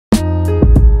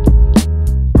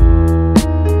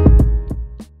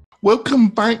Welcome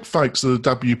back, folks, to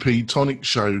the WP-Tonic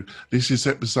show. This is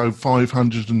episode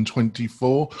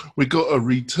 524. We got a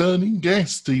returning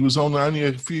guest. He was on only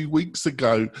a few weeks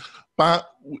ago, but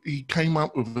he came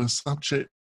up with a subject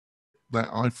that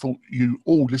I thought you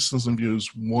all listeners and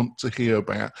viewers want to hear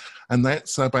about, and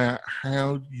that's about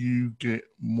how you get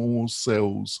more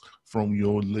sales from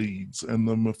your leads and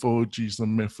the methodologies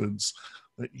and methods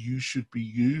that you should be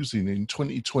using in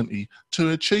 2020 to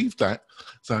achieve that.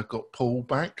 So I've got Paul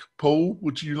back. Paul,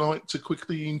 would you like to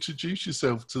quickly introduce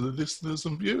yourself to the listeners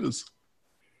and viewers?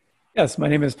 Yes, my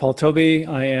name is Paul Tobey.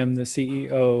 I am the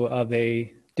CEO of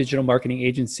a digital marketing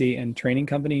agency and training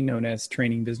company known as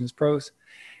Training Business Pros.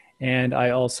 And I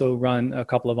also run a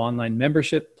couple of online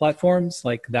membership platforms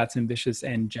like That's Ambitious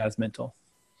and Jazz Mental.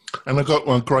 And I've got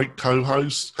my great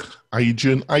co-host,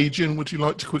 Adrian. Adrian, would you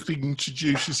like to quickly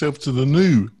introduce yourself to the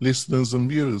new listeners and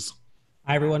viewers?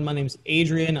 Hi, everyone. My name is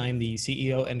Adrian. I'm the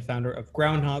CEO and founder of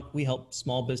Groundhog. We help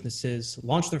small businesses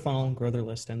launch their funnel, grow their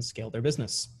list, and scale their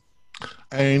business.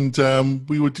 And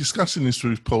we were discussing this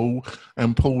with Paul,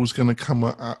 and Paul was going to come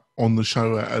on the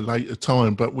show at a later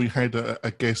time, but we had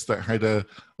a guest that had an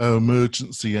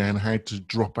emergency and had to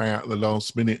drop out at the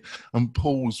last minute. And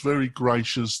Paul was very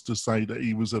gracious to say that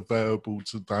he was available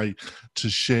today to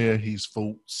share his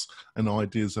thoughts and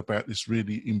ideas about this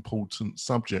really important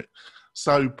subject.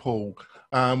 So, Paul,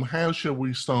 how shall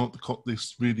we start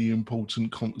this really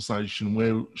important conversation?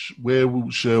 Where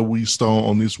shall we start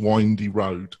on this windy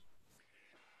road?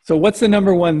 So what's the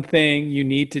number one thing you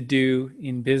need to do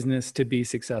in business to be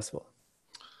successful?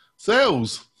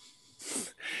 Sales.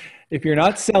 If you're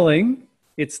not selling,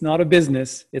 it's not a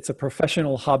business, it's a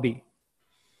professional hobby.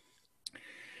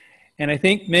 And I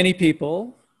think many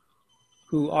people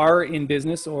who are in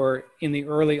business or in the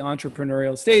early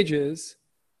entrepreneurial stages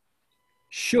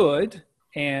should,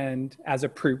 and as a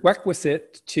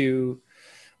prerequisite to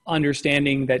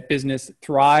understanding that business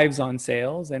thrives on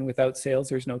sales, and without sales,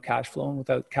 there's no cash flow, and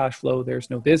without cash flow, there's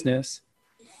no business.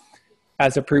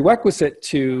 As a prerequisite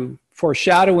to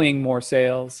foreshadowing more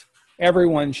sales,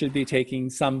 everyone should be taking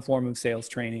some form of sales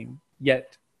training.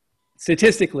 Yet,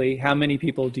 statistically, how many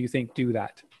people do you think do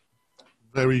that?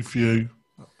 Very few,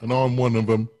 and I'm one of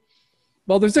them.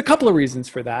 Well, there's a couple of reasons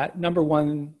for that. Number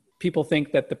one, people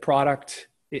think that the product,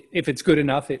 if it's good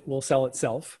enough, it will sell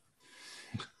itself.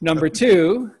 Number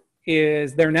two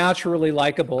is they're naturally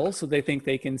likable, so they think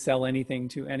they can sell anything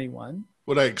to anyone.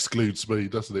 Well, that excludes me,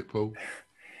 doesn't it, Paul?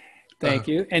 Thank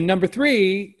you. And number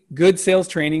three, good sales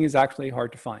training is actually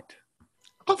hard to find.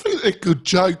 I think they're good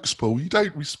jokes, Paul. You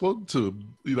don't respond to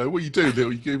them. You know, what you do,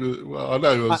 you give it, well, I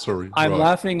know, I'm sorry. I'm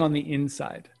laughing on the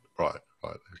inside. Right.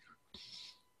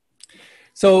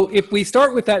 So if we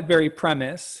start with that very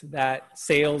premise that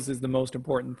sales is the most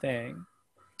important thing,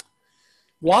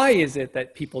 why is it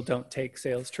that people don't take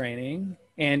sales training?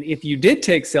 And if you did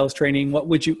take sales training, what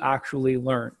would you actually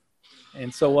learn?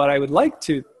 And so what I would like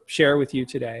to share with you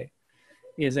today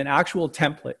is an actual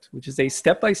template, which is a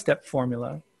step-by-step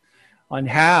formula on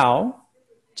how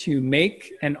to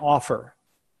make an offer,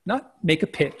 not make a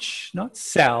pitch, not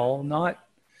sell, not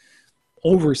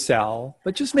oversell,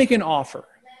 but just make an offer.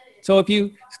 So if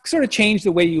you sort of change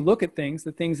the way you look at things,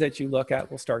 the things that you look at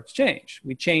will start to change.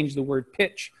 We change the word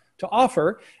pitch to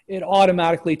offer, it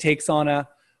automatically takes on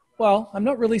well, I'm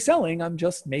not really selling, I'm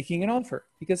just making an offer,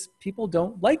 because people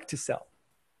don't like to sell.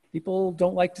 People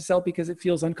don't like to sell because it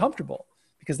feels uncomfortable,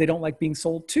 because they don't like being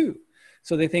sold to.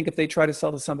 So they think if they try to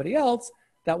sell to somebody else,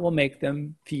 that will make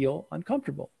them feel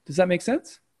uncomfortable. Does that make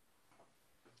sense?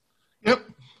 Yep.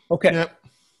 Okay. Yep.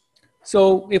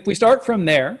 So if we start from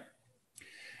there,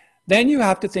 then you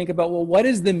have to think about, well, what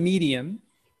is the medium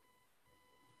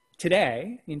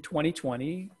today in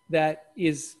 2020 that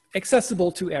is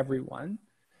accessible to everyone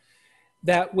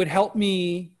that would help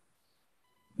me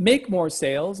make more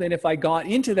sales? And if I got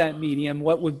into that medium,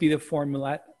 what would be the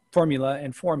formula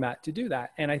and format to do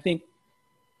that? And I think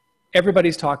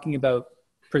everybody's talking about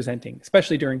presenting,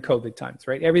 especially during COVID times,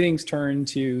 right? Everything's turned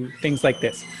to things like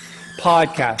this,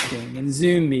 podcasting and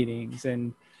Zoom meetings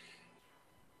and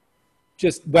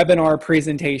just webinar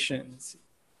presentations.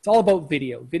 It's all about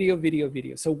video.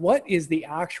 So what is the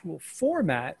actual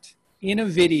format in a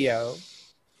video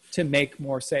to make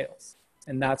more sales?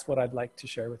 And that's what I'd like to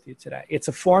share with you today. It's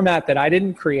a format that I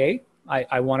didn't create.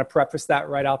 I want to preface that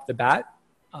right off the bat.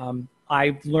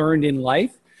 I've learned in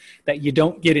life that you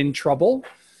don't get in trouble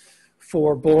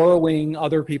for borrowing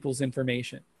other people's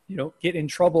information. You don't get in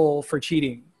trouble for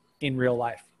cheating in real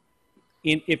life.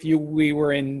 If we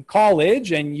were in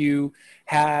college and you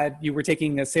were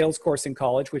taking a sales course in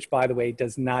college, which by the way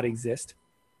does not exist.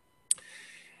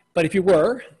 But if you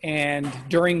were, and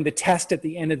during the test at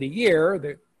the end of the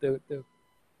year, the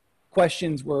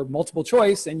questions were multiple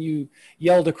choice and you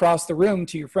yelled across the room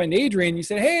to your friend Adrian, you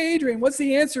said, "Hey Adrian, what's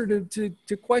the answer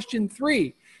to question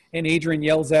 3?" And Adrian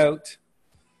yells out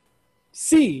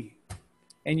C,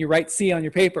 and you write C on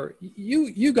your paper.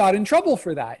 You got in trouble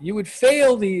for that. You would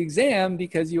fail the exam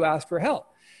because you asked for help.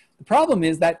 The problem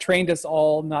is that trained us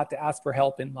all not to ask for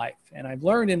help in life. And I've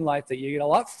learned in life that you get a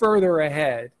lot further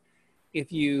ahead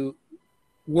if you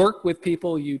work with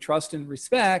people you trust and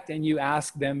respect and you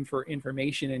ask them for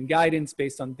information and guidance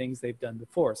based on things they've done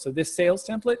before. So this sales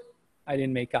template, I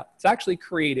didn't make up. It's actually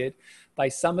created by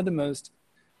some of the most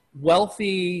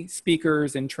wealthy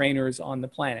speakers and trainers on the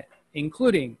planet,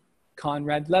 including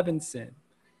Conrad Levinson,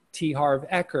 T. Harv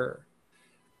Eker,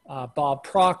 Bob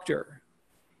Proctor,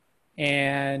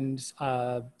 and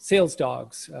sales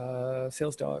dogs.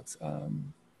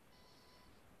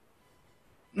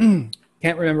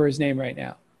 Can't remember his name right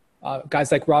now.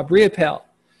 Guys like Rob Riopel.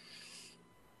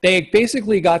 They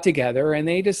basically got together and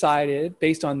they decided,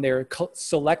 based on their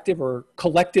selective or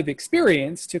collective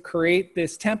experience, to create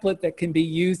this template that can be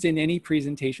used in any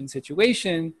presentation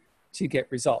situation to get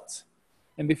results.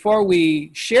 And before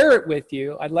we share it with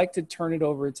you, I'd like to turn it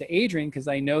over to Adrian because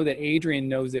I know that Adrian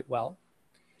knows it well.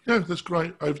 Yeah, that's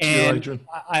great. Over to you, Adrian.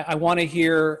 I want to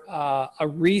hear a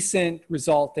recent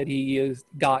result that he has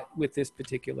got with this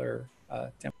particular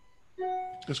template.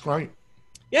 That's great.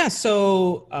 Yeah,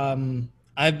 so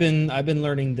I've been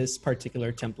learning this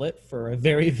particular template for a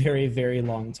very, very, very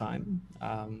long time.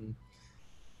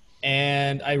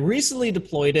 And I recently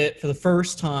deployed it for the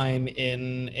first time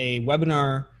in a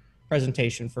webinar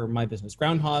presentation for my business,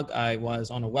 Groundhog. I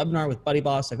was on a webinar with Buddy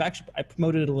Boss. I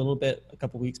promoted it a little bit a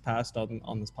couple weeks past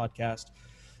on this podcast.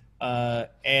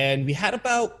 And we had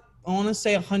about, I want to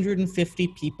say 150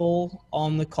 people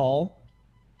on the call.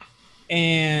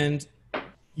 And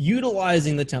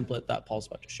utilizing the template that Paul's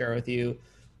about to share with you,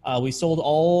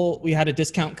 we had a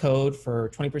discount code for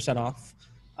 20% off.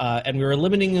 And we were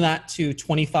limiting that to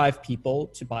 25 people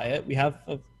to buy it. We have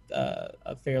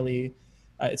a fairly,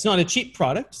 it's not a cheap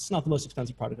product. It's not the most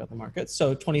expensive product on the market.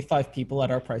 So 25 people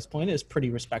at our price point is pretty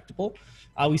respectable.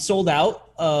 We sold out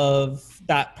of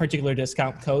that particular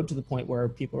discount code to the point where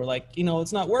people were like,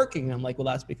 it's not working. And I'm like, well,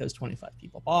 that's because 25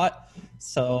 people bought.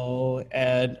 So,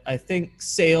 and I think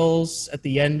sales at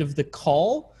the end of the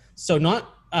call, so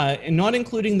not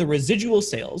including the residual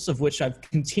sales, of which I'm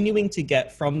continuing to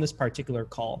get from this particular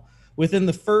call. Within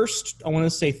the first, I want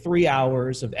to say 3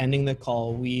 hours of ending the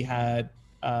call, we had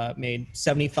made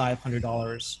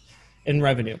 $7,500 in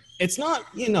revenue. It's not,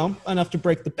 enough to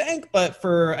break the bank, but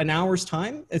for an hour's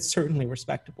time, it's certainly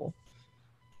respectable.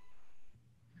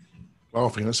 Well, I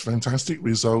think that's a fantastic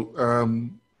result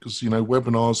because,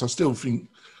 webinars, I still think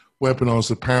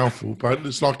webinars are powerful, but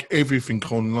it's like everything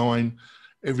online.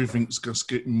 Everything's just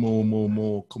getting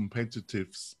more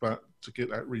competitive, but to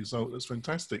get that result, that's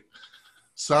fantastic.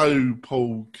 So,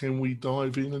 Paul, can we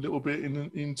dive in a little bit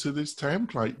into this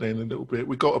template then a little bit?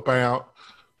 We've got about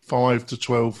 5 to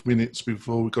 12 minutes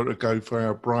before we've got to go for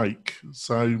our break.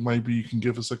 So maybe you can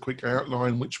give us a quick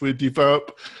outline, which we'll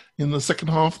develop in the second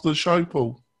half of the show,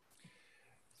 Paul.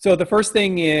 So the first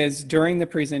thing is during the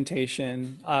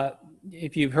presentation,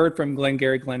 if you've heard from Glenn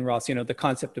Ross, the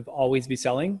concept of always be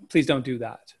selling, please don't do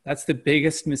that. That's the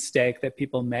biggest mistake that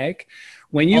people make.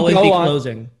 When you always go be on,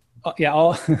 closing.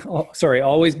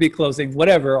 Always be closing,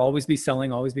 whatever, always be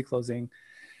selling, always be closing.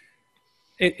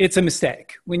 It's a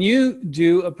mistake. When you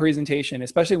do a presentation,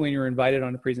 especially when you're invited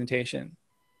on a presentation,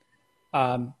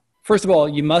 first of all,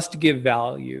 you must give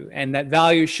value, and that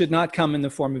value should not come in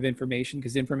the form of information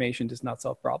because information does not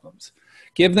solve problems.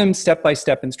 Give them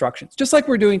step-by-step instructions, just like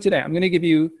we're doing today. I'm going to give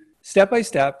you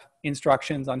step-by-step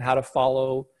instructions on how to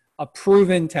follow a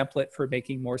proven template for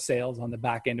making more sales on the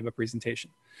back end of a presentation.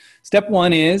 Step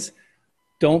 1 is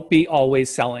don't be always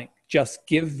selling. Just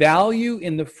give value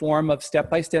in the form of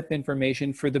step-by-step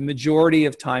information for the majority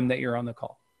of time that you're on the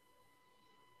call.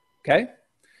 Okay?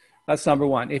 That's number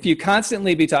 1. If you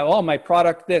constantly be talking, oh, my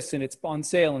product this, and it's on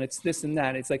sale, and it's this and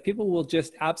that, it's like people will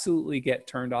just absolutely get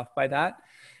turned off by that,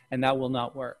 and that will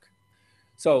not work.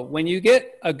 So when you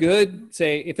get a good,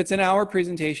 say, if it's an hour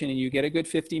presentation and you get a good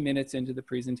 50 minutes into the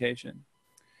presentation,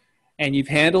 and you've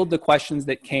handled the questions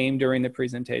that came during the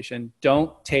presentation,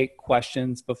 don't take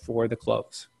questions before the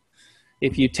close.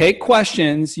 If you take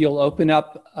questions, you'll open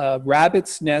up a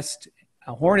rabbit's nest,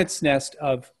 a hornet's nest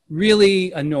of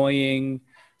really annoying,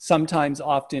 sometimes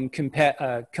often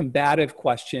combative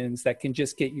questions that can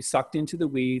just get you sucked into the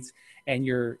weeds, and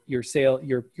your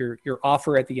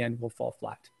offer at the end will fall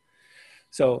flat.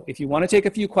 So if you want to take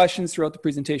a few questions throughout the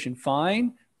presentation,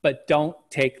 fine, but don't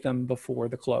take them before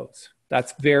the close.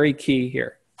 That's very key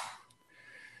here.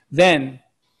 Then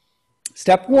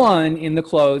step one in the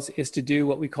close is to do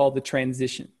what we call the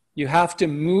transition. You have to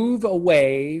move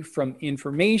away from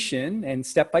information and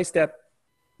step-by-step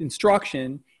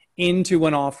instruction into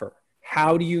an offer.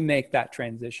 How do you make that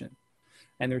transition?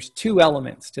 And there's two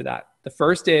elements to that. The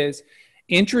first is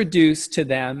introduce to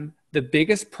them the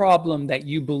biggest problem that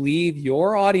you believe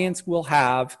your audience will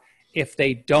have if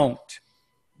they don't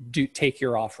take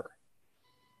your offer.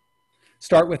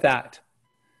 Start with that.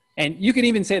 And you can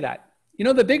even say that. You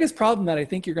know, the biggest problem that I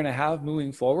think you're going to have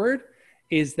moving forward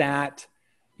is that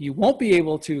you won't be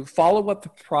able to follow up the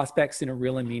prospects in a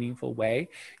real and meaningful way.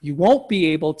 You won't be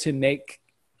able to make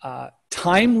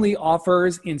timely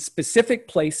offers in specific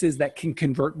places that can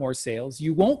convert more sales.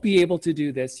 You won't be able to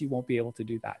do this. You won't be able to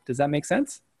do that. Does that make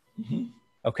sense? Mm-hmm.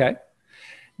 Okay.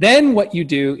 Then what you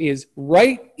do is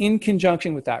right in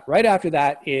conjunction with that, right after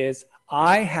that is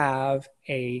I have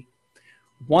a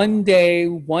 1 day,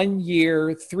 1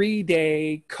 year, 3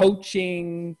 day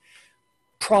coaching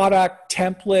product,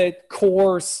 template,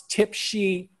 course, tip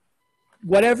sheet,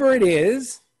 whatever it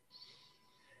is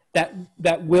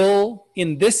that will,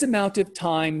 in this amount of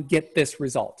time, get this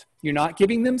result. You're not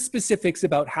giving them specifics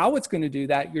about how it's going to do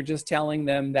that. You're just telling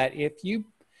them that if you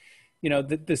know,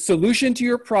 the solution to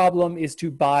your problem is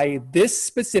to buy this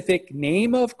specific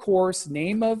name of course,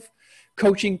 name of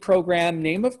coaching program,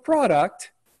 name of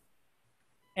product,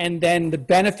 and then the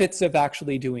benefits of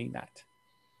actually doing that.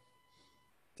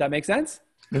 Does that make sense?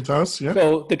 It does, yeah.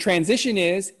 So the transition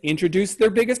is introduce their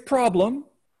biggest problem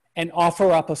and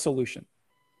offer up a solution.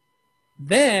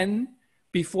 Then,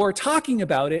 before talking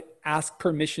about it, ask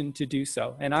permission to do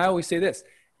so. And I always say this,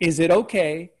 is it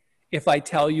okay if I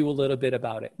tell you a little bit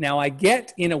about it? Now, I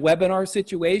get in a webinar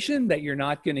situation that you're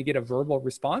not going to get a verbal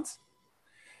response,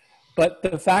 but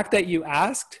the fact that you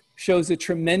asked shows a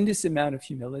tremendous amount of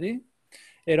humility.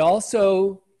 It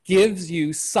also gives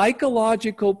you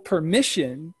psychological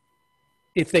permission,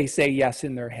 if they say yes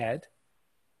in their head,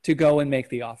 to go and make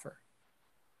the offer.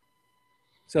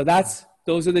 So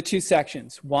those are the two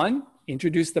sections. One,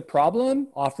 introduce the problem,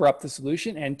 offer up the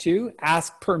solution, and two,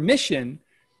 ask permission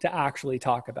to actually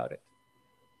talk about it.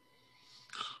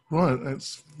 Right,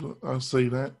 I see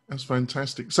that. That's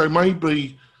fantastic. So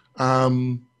maybe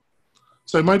in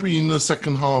the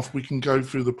second half we can go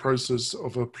through the process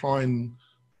of applying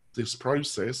this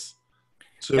process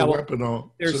to a webinar.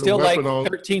 There's still like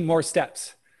 13 more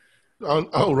steps.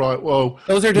 Oh, right. Well,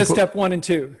 those are just step 1 and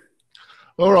 2.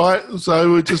 All right,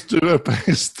 so we'll just do our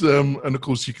best, and of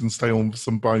course you can stay on for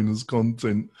some bonus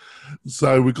content.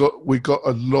 So we got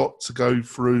a lot to go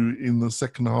through in the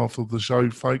second half of the show,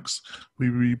 folks.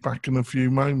 We'll be back in a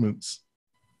few moments.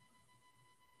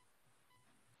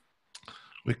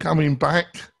 We're coming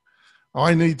back.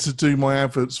 I need to do my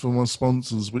adverts for my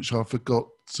sponsors, which I forgot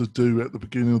to do at the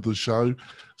beginning of the show.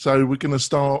 So we're going to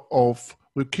start off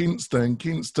with Kinster, and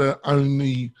Kinster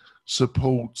only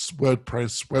supports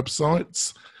WordPress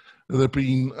websites. They've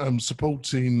been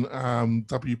supporting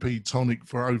WP-Tonic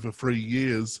for over 3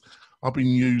 years. I've been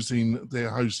using their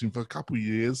hosting for a couple of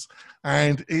years,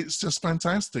 and it's just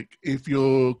fantastic. If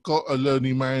you've got a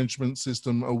learning management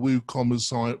system, a WooCommerce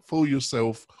site for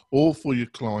yourself or for your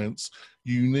clients,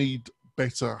 you need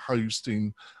better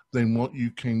hosting than what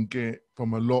you can get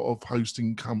from a lot of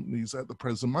hosting companies at the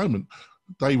present moment.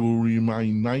 They will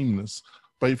remain nameless.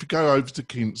 But if you go over to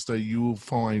Kinster, you will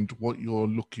find what you're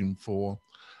looking for.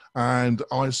 And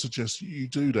I suggest you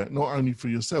do that, not only for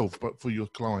yourself, but for your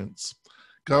clients.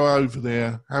 Go over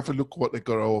there, have a look what they've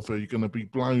got to offer. You're going to be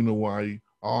blown away.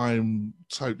 I'm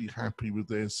totally happy with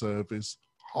their service,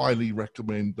 highly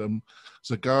recommend them.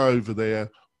 So go over there,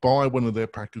 buy one of their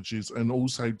packages, and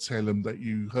also tell them that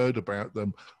you heard about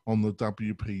them on the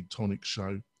WP-Tonic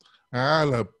show. Our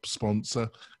other sponsor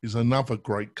is another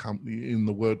great company in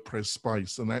the WordPress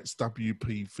space, and that's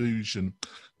WP Fusion.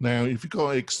 Now, if you've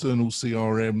got an external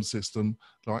CRM system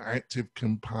like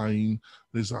ActiveCampaign,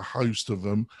 there's a host of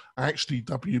them. Actually,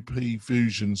 WP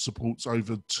Fusion supports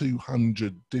over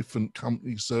 200 different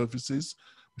company services,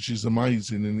 which is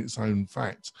amazing in its own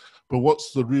fact. But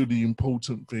what's the really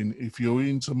important thing? If you're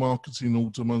into marketing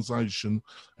automation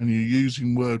and you're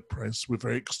using WordPress with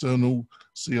an external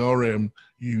CRM,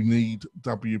 you need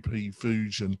WP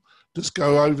Fusion. Just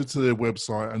go over to their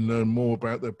website and learn more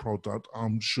about their product.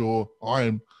 I'm sure, I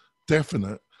am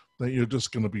definite that you're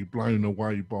just going to be blown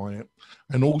away by it.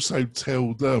 And also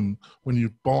tell them when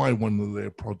you buy one of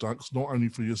their products, not only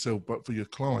for yourself, but for your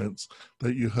clients,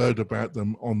 that you heard about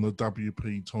them on the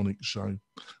WP-Tonic show.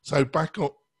 So back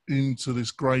up into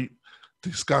this great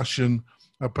discussion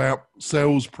about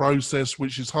sales process,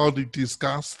 which is hardly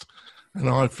discussed. And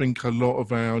I think a lot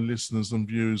of our listeners and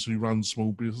viewers who run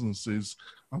small businesses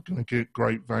are going to get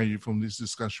great value from this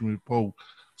discussion with Paul.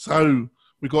 So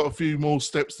we've got a few more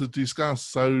steps to discuss.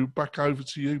 So back over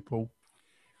to you, Paul.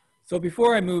 So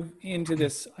before I move into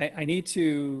this, I need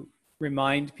to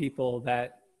remind people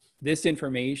that this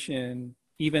information,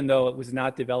 even though it was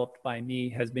not developed by me,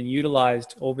 has been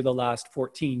utilized over the last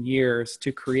 14 years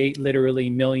to create literally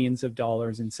millions of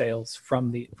dollars in sales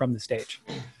from the stage.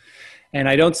 And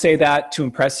I don't say that to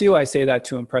impress you. I say that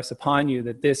to impress upon you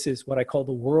that this is what I call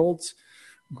the world's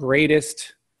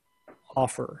greatest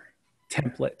offer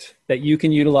template that you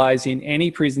can utilize in any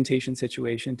presentation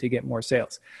situation to get more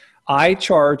sales. I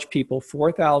charge people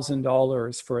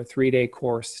 $4,000 for a 3-day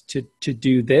course to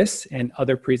do this and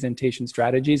other presentation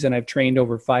strategies. And I've trained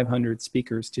over 500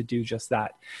 speakers to do just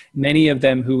that. Many of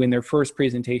them who in their first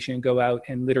presentation go out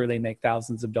and literally make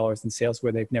thousands of dollars in sales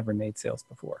where they've never made sales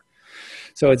before.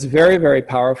 So it's very, very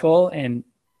powerful. And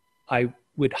I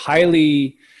would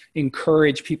highly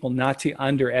encourage people not to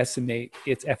underestimate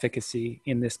its efficacy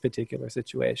in this particular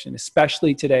situation,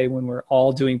 especially today when we're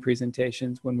all doing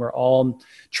presentations, when we're all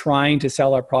trying to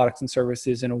sell our products and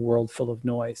services in a world full of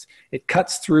noise. It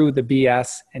cuts through the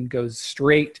BS and goes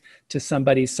straight to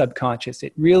somebody's subconscious.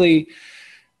 It really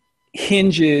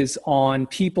hinges on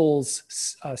people's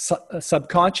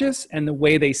subconscious and the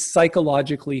way they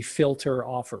psychologically filter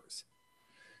offers.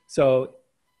 So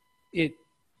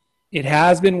it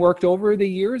has been worked over the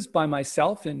years by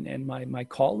myself and my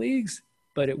colleagues,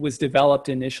 but it was developed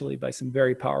initially by some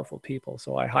very powerful people.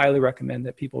 So I highly recommend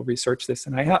that people research this.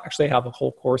 And I actually have a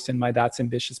whole course in my That's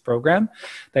Ambitious program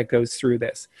that goes through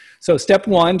this. So step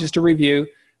one, just to review,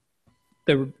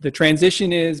 the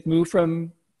transition is move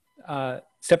from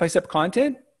step-by-step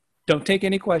content, don't take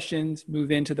any questions,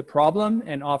 move into the problem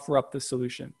and offer up the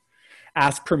solution.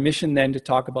 Ask permission then to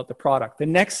talk about the product. The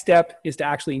next step is to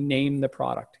actually name the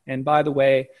product. And by the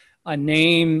way, a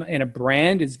name and a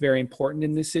brand is very important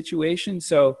in this situation.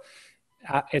 So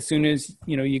as soon as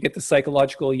you get the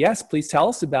psychological, yes, please tell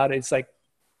us about it. It's like,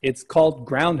 it's called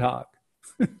Groundhog.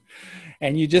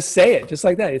 And you just say it just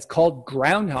like that. It's called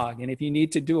Groundhog. And if you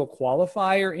need to do a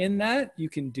qualifier in that, you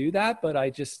can do that. But I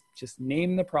just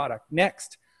name the product.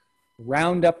 Next,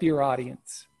 round up your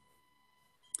audience.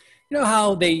 You know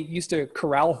how they used to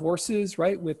corral horses,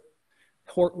 right? With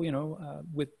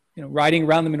riding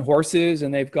around them in horses,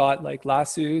 and they've got like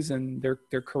lassos and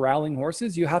they're corralling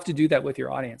horses. You have to do that with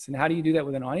your audience. And how do you do that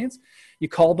with an audience? You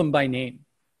call them by name.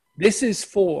 This is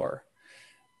for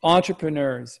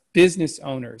entrepreneurs, business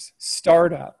owners,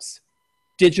 startups,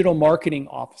 digital marketing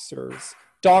officers,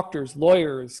 doctors,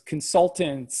 lawyers,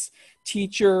 consultants,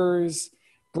 teachers,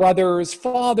 brothers,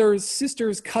 fathers,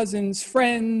 sisters, cousins,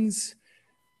 friends.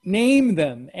 Name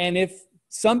them. And if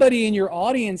somebody in your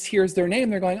audience hears their name,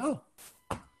 they're going, oh,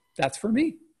 that's for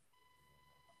me.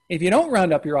 If you don't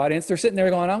round up your audience, they're sitting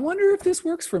there going, I wonder if this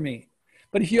works for me.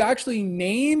 But if you actually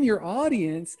name your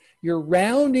audience, you're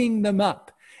rounding them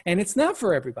up. And it's not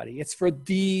for everybody. It's for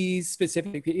these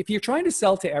specific people. If you're trying to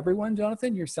sell to everyone,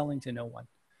 Jonathan, you're selling to no one.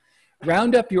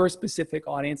 Round up your specific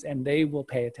audience and they will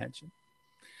pay attention.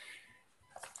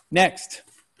 Next.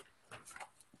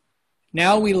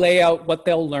 Now we lay out what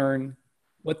they'll learn,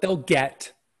 what they'll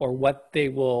get, or what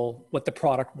the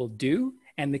product will do,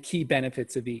 and the key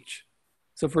benefits of each.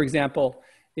 So for example,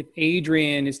 if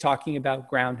Adrian is talking about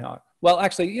Groundhog, well,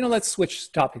 actually, let's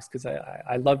switch topics because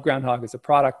I love Groundhog as a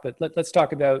product, but let's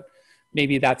talk about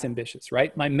maybe That's Ambitious,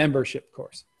 right? My membership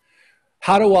course.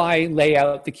 How do I lay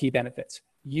out the key benefits?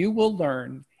 You will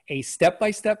learn a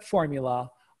step-by-step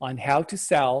formula on how to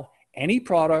sell any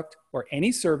product or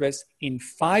any service in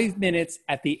 5 minutes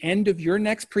at the end of your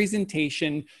next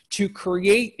presentation to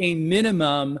create a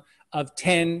minimum of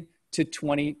 10 to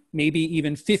 20, maybe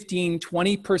even 15,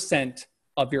 20%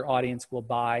 of your audience will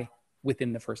buy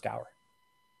within the first hour.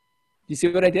 You see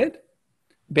what I did?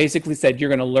 Basically said, you're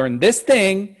going to learn this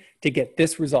thing to get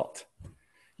this result.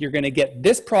 You're going to get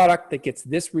this product that gets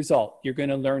this result. You're going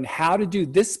to learn how to do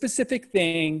this specific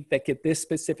thing that get this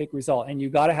specific result. And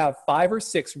you got to have 5 or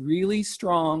 6 really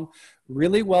strong,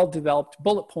 really well-developed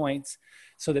bullet points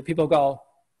so that people go,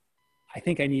 I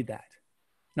think I need that.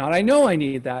 Not I know I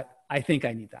need that. I think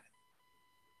I need that.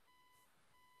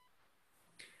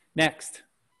 Next.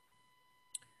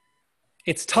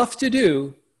 It's tough to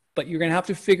do, but you're going to have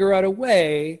to figure out a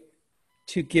way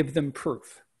to give them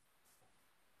proof.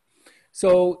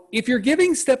 So if you're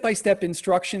giving step-by-step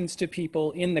instructions to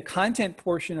people in the content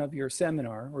portion of your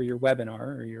seminar or your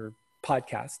webinar or your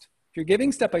podcast, if you're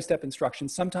giving step-by-step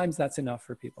instructions, sometimes that's enough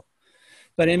for people.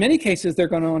 But in many cases, they're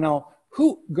going to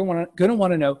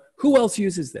want to know who else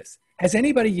uses this. Has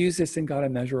anybody used this and got a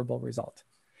measurable result?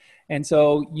 And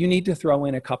so you need to throw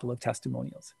in a couple of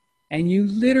testimonials. And you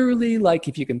literally, like,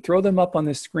 if you can throw them up on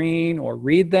the screen or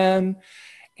read them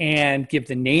and give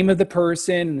the name of the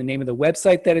person and the name of the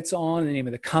website that it's on, the name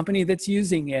of the company that's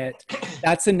using it,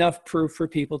 that's enough proof for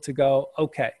people to go,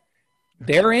 okay,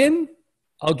 they're in,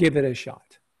 I'll give it a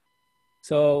shot.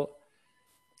 So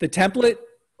the template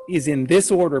is in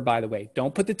this order, by the way.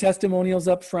 Don't put the testimonials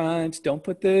up front. Don't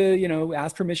put the,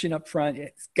 ask permission up front.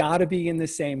 It's got to be in the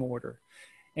same order.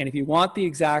 And if you want the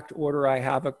exact order, I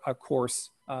have a course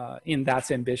in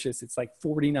That's Ambitious. It's like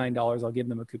 $49. I'll give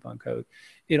them a coupon code.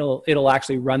 It'll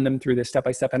actually run them through this step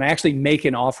by step. And I actually make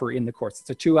an offer in the course. It's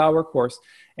a 2-hour course,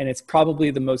 and it's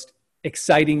probably the most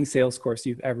exciting sales course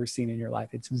you've ever seen in your life.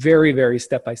 It's very, very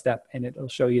step by step, and it'll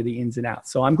show you the ins and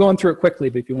outs. So I'm going through it quickly,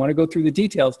 but if you want to go through the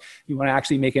details, you want to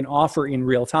actually make an offer in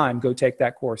real time, go take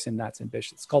that course in That's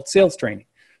Ambitious. It's called sales training.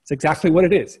 It's exactly what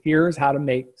it is. Here's how to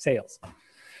make sales.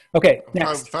 Okay,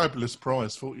 next. Fabulous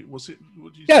price. Was it?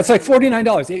 Yeah, it's like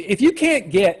 $49. If you can't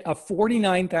get a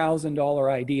 $49,000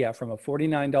 idea from a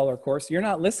 $49 course, you're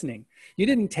not listening. You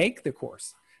didn't take the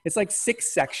course. It's like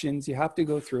 6 sections. You have to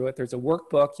go through it. There's a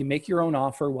workbook. You make your own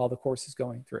offer while the course is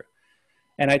going through.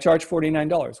 And I charge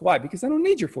 $49. Why? Because I don't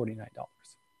need your $49.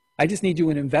 I just need you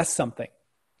to invest something.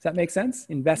 Does that make sense?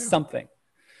 Invest something.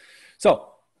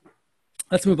 So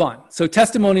let's move on. So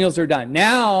testimonials are done.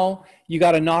 Now you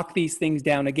got to knock these things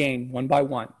down again, one by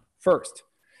one. First,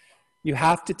 you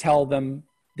have to tell them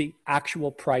the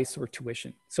actual price or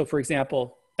tuition. So for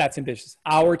example, That's Ambitious.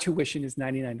 Our tuition is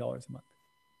 $99 a month.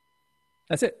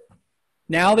 That's it.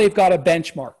 Now they've got a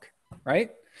benchmark,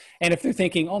 right? And if they're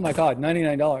thinking, oh my God,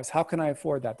 $99, how can I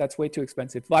afford that? That's way too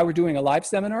expensive. If I were doing a live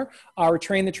seminar, our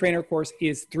Train the Trainer course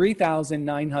is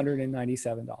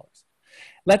 $3,997.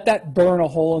 Let that burn a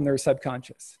hole in their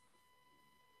subconscious.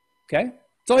 Okay?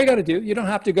 That's all you got to do. You don't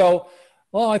have to go,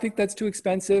 oh, I think that's too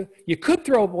expensive. You could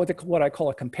throw what I call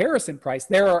a comparison price.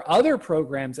 There are other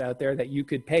programs out there that you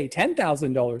could pay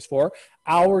 $10,000 for.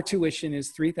 Our tuition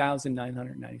is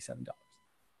 $3,997.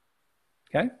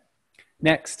 Okay?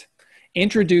 Next,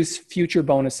 introduce future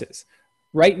bonuses.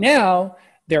 Right now,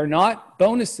 they're not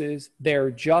bonuses,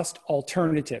 they're just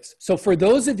alternatives. So for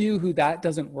those of you who that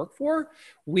doesn't work for,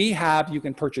 you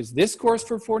can purchase this course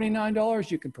for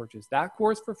 $49, you can purchase that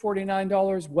course for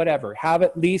 $49, whatever. Have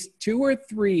at least 2 or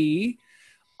 3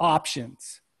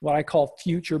 options, what I call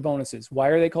future bonuses. Why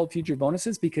are they called future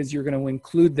bonuses? Because you're going to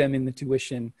include them in the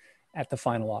tuition at the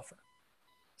final offer.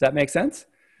 Does that make sense?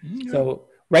 Yeah. So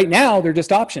right now, they're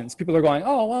just options. People are going,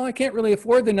 oh, well, I can't really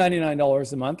afford the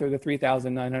 $99 a month or the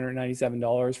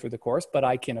 $3,997 for the course, but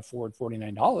I can afford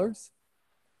 $49.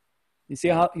 You see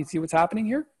what's happening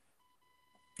here?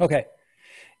 Okay.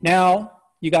 Now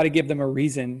you got to give them a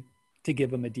reason to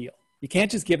give them a deal. You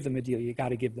can't just give them a deal. You got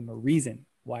to give them a reason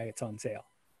why it's on sale,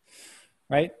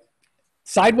 right?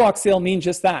 Sidewalk sale means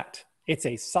just that. It's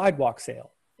a sidewalk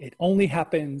sale. It only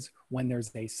happens when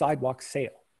there's a sidewalk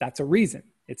sale. That's a reason.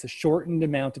 It's a shortened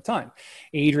amount of time.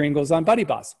 Adrian goes on Buddy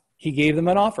Boss. He gave them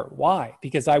an offer. Why?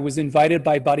 Because I was invited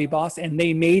by Buddy Boss and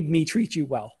they made me treat you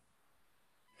well.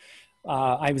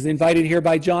 I was invited here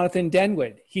by Jonathan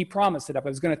Denwood. He promised that if I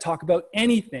was going to talk about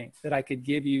anything that I could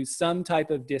give you some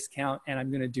type of discount and I'm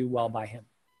going to do well by him.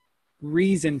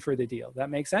 Reason for the deal.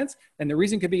 That makes sense? And the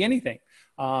reason could be anything.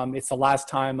 It's the last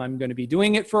time I'm going to be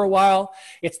doing it for a while.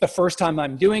 It's the first time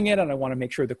I'm doing it and I want to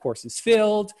make sure the course is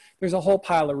filled. There's a whole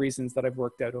pile of reasons that I've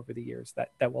worked out over the years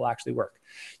that will actually work.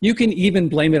 You can even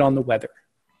blame it on the weather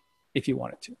if you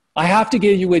wanted to. I have to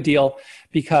give you a deal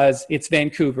because it's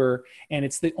Vancouver and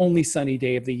it's the only sunny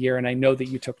day of the year. And I know that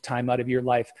you took time out of your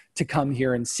life to come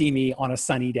here and see me on a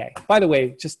sunny day. By the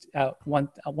way, just one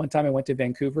time I went to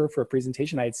Vancouver for a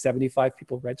presentation. I had 75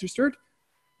 people registered,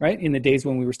 right? In the days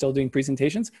when we were still doing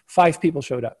presentations, 5 people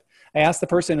showed up. I asked the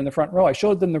person in the front row, I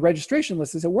showed them the registration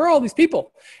list. I said, where are all these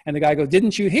people? And the guy goes,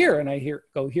 didn't you hear? And I hear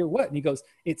what? And he goes,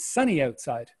 it's sunny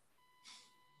outside.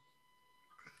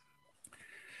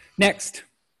 Next,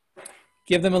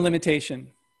 give them a limitation.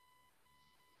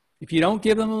 If you don't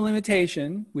give them a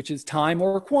limitation, which is time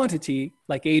or quantity,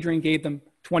 like Adrian gave them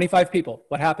 25 people.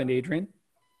 What happened, Adrian?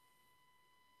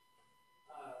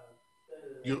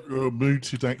 You're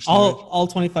mooted, actually. All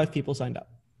 25 people signed up.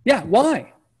 Yeah,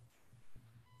 why?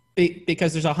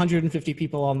 Because there's 150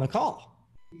 people on the call.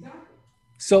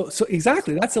 So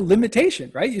exactly, that's a limitation,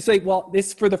 right? You say, well,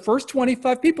 this for the first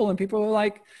 25 people, and people are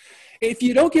like, if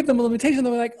you don't give them a limitation,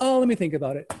 they're like, oh, let me think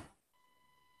about it.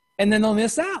 And then they'll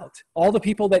miss out. All the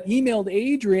people that emailed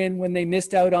Adrian when they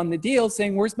missed out on the deal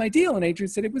saying, where's my deal? And Adrian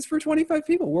said, it was for 25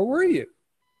 people. Where were you?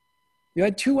 You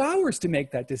had 2 hours to make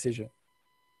that decision.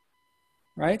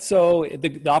 right? So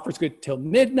the offer's good till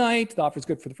midnight. The offer's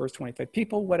good for the first 25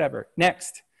 people, whatever.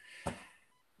 Next.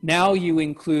 Now you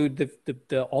include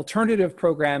the alternative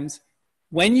programs.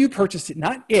 When you purchase it,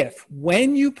 not if,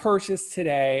 when you purchase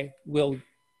today,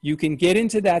 you can get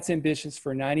into That's Ambitious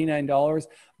for $99,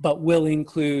 but will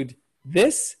include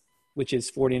this, which is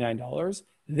 $49,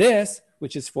 this,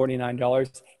 which is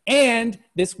 $49, and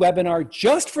this webinar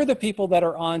just for the people that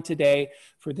are on today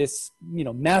for this,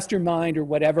 mastermind or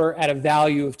whatever at a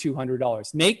value of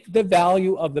 $200. Make the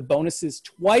value of the bonuses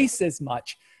twice as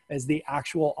much as the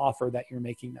actual offer that you're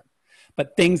making them,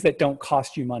 but things that don't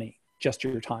cost you money, just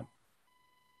your time.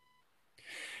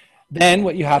 Then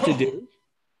what you have to do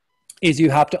is you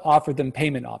have to offer them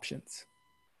payment options.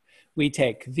 We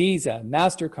take Visa,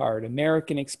 MasterCard,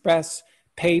 American Express,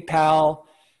 PayPal,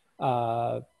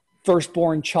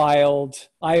 firstborn child,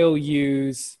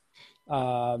 IOUs,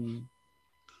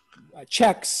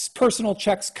 checks, personal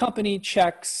checks, company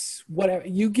checks, whatever.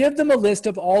 You give them a list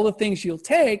of all the things you'll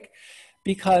take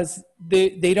because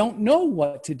they don't know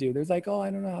what to do. They're like, oh,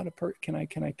 I don't know how to can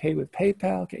I pay with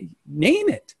PayPal? Okay. Name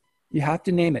it. You have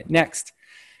to name it. Next,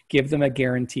 give them a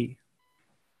guarantee.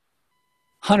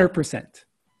 100%.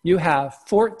 You have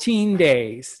 14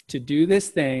 days to do this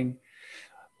thing,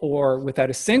 or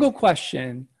without a single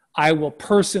question, I will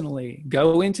personally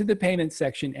go into the payment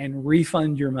section and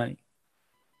refund your money.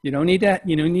 You don't need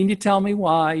to tell me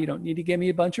why. You don't need to give me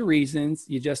a bunch of reasons.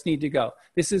 You just need to go.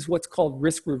 This is what's called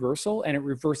risk reversal, and it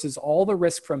reverses all the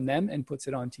risk from them and puts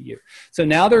it onto you. So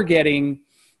now they're getting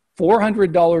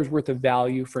 $400 worth of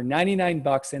value for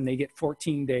 $99, and they get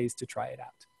 14 days to try it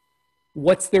out.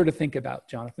 What's there to think about,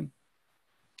 Jonathan?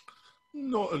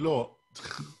 Not a lot.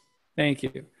 Thank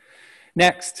you.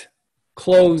 Next,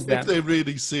 close them. If they're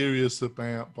really serious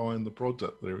about buying the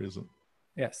product, there isn't.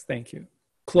 Yes, thank you.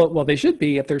 Well, they should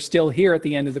be if they're still here at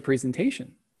the end of the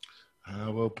presentation.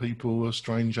 Well, people are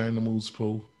strange animals,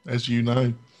 Paul, as you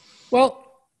know.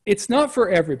 Well, it's not for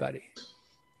everybody.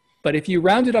 But if you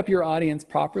rounded up your audience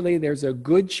properly, there's a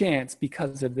good chance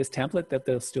because of this template that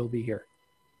they'll still be here.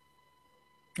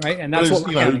 Right? And that's what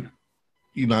we're counting.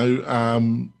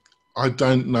 I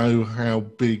don't know how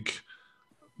big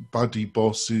Buddy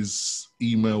Boss's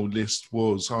email list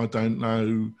was. I don't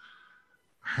know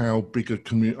how big a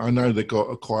community. I know they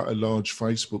got quite a large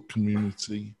Facebook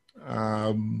community.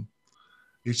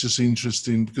 It's just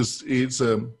interesting because it's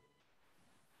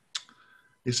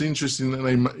interesting that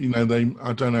they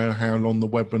I don't know how long the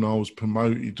webinar was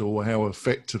promoted or how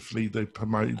effectively they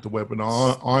promoted the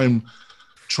webinar. I'm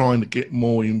trying to get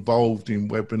more involved in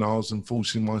webinars and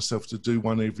forcing myself to do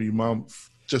one every month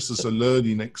just as a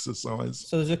learning exercise.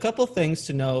 So there's a couple things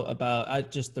to know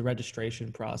about just the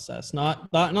registration process,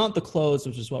 not the close,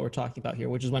 which is what we're talking about here,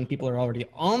 which is when people are already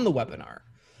on the webinar.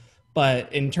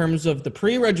 But in terms of the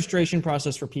pre-registration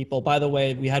process for people, by the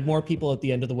way, we had more people at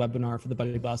the end of the webinar for the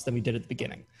Buddy Boss than we did at the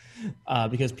beginning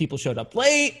because people showed up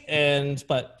late,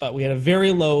 but we had a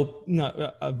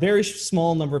very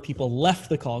small number of people left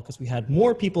the call because we had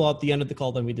more people at the end of the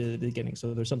call than we did at the beginning.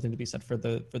 So there's something to be said for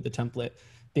the template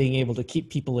being able to keep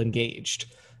people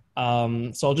engaged.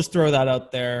 So I'll just throw that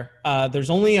out there. There's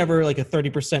only ever like a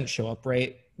 30% show up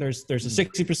rate. There's a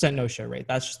 60% no-show rate.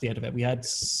 That's just the end of it. We had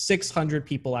 600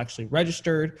 people actually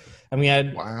registered, and we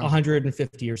had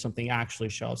 150 or something actually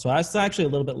show up. So that's actually a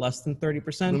little bit less than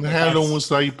 30%. And how long was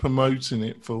they promoting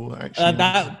it for, actually?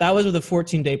 That was with a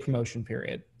 14-day promotion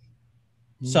period.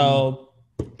 So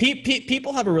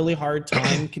people have a really hard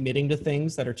time committing to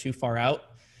things that are too far out.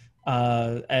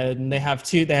 And they have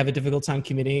a difficult time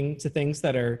committing to things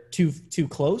that are too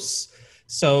close.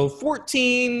 So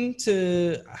 14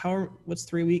 to what's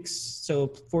 3 weeks? So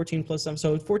 14 plus some.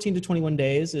 So 14 to 21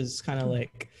 days is kind of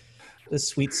like the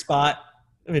sweet spot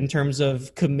in terms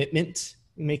of commitment,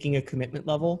 making a commitment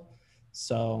level.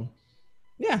 So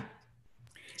yeah,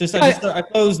 I'm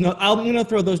going to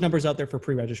throw those numbers out there for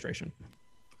pre-registration.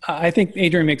 I think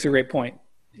Adrian makes a great point.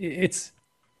 You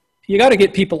got to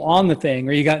get people on the thing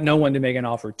or you got no one to make an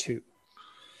offer to.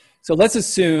 So let's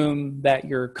assume that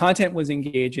your content was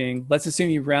engaging. Let's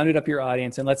assume you've rounded up your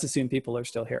audience, and let's assume people are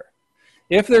still here.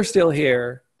 If they're still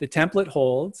here, the template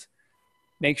holds.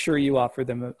 Make sure you offer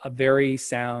them a very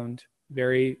sound,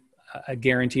 a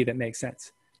guarantee that makes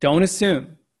sense. Don't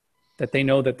assume that they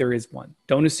know that there is one.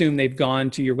 Don't assume they've gone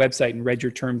to your website and read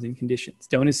your terms and conditions.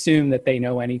 Don't assume that they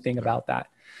know anything about that.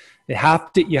 You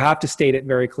have to state it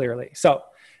very clearly. So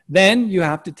then you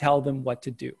have to tell them what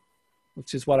to do,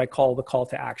 which is what I call the call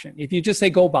to action. If you just say,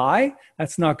 go buy,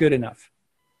 that's not good enough.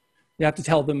 You have to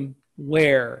tell them,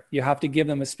 where. You have to give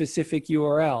them a specific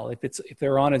URL. If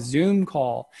they're on a Zoom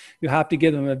call, you have to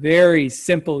give them a very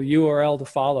simple URL to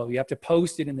follow. You have to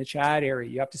post it in the chat area.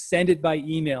 You have to send it by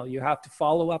email. You have to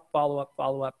follow up.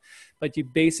 But you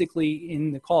basically,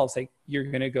 in the call, say, you're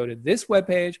going to go to this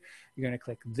webpage, you're going to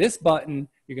click this button,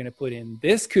 you're going to put in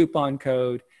this coupon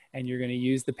code, and you're going to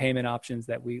use the payment options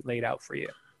that we laid out for you.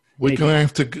 We're going to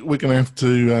have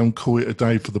to call it a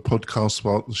day for the podcast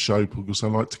part of the show, because I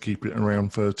like to keep it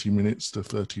around 30 minutes to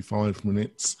 35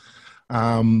 minutes.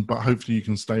 But hopefully you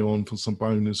can stay on for some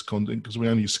bonus content, because we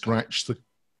only scratch the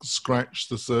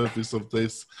surface of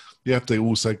this. You have to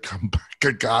also come back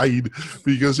again,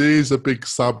 because it is a big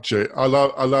subject. I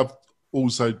love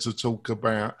also to talk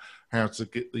about how to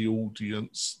get the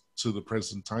audience to the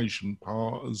presentation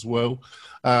part as well.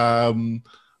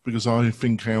 Because I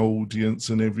think our audience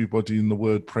and everybody in the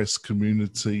WordPress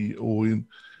community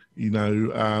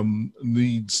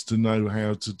needs to know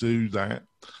how to do that.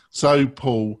 So,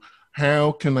 Paul,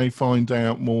 how can they find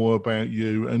out more about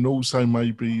you? And also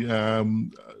maybe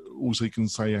also you can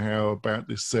say how about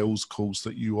this sales course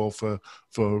that you offer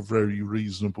for a very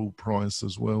reasonable price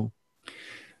as well.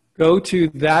 Go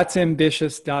to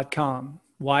that'sambitious.com.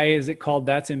 Why is it called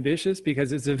That's Ambitious?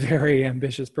 Because it's a very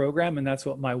ambitious program, and that's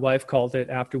what my wife called it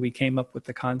after we came up with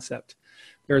the concept.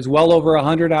 There's well over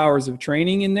 100 hours of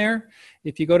training in there.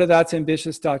 If you go to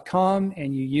that'sambitious.com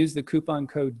and you use the coupon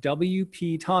code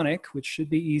WP-Tonic, which should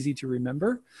be easy to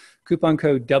remember, coupon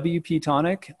code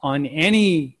WP-Tonic on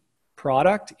any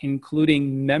product,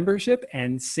 including membership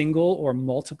and single or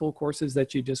multiple courses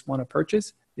that you just want to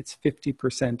purchase, it's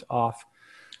 50% off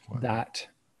that.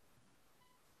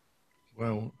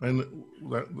 Well, and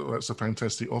that's a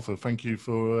fantastic offer. Thank you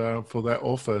for that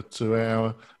offer to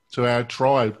our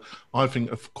tribe. I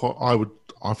think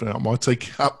I might take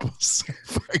it up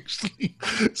myself, actually.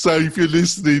 So if you're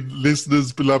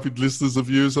listeners, beloved listeners of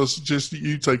yours, I suggest that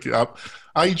you take it up.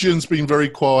 Adrian's been very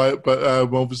quiet, but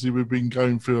obviously we've been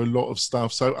going through a lot of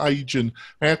stuff. So Adrian,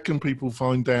 how can people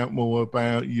find out more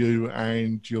about you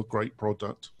and your great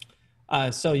product?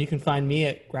 So you can find me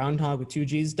at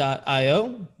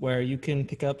groundhogwith2gs.io, where you can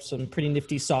pick up some pretty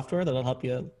nifty software that'll help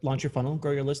you launch your funnel,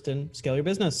 grow your list, and scale your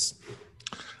business.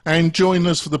 And join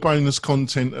us for the bonus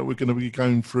content that we're going to be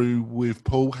going through with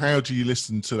Paul. How do you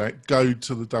listen to that? Go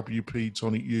to the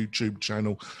WP-Tonic YouTube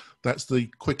channel. That's the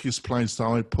quickest place that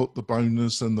I put the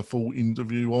bonus and the full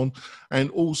interview on. And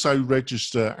also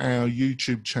register. Our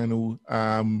YouTube channel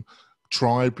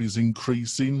tribe is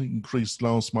increased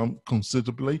last month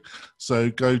considerably. So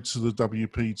go to the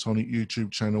WP-Tonic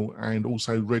YouTube channel and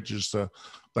also register.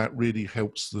 That really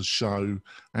helps the show,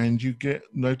 and you get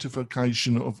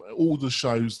notification of all the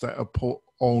shows that are put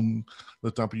on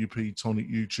the WP-Tonic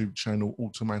YouTube channel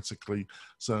automatically.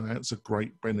 So that's a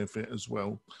great benefit as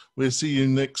well. We'll see you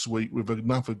next week with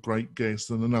another great guest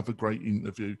and another great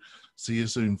interview. See you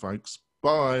soon, folks.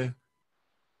 Bye.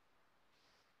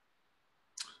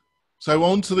 So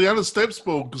on to the other steps,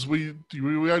 Paul, because we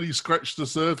only scratched the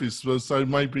surface. So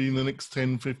maybe in the next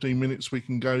 10, 15 minutes, we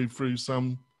can go through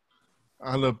some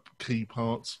other key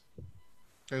parts.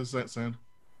 How does that sound?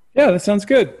 Yeah, that sounds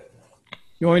good.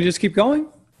 You want me to just keep going?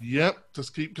 Yep,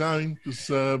 just keep going.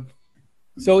 So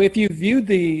if you viewed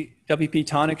the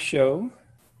WP-Tonic show,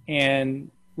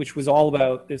 and which was all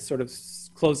about this sort of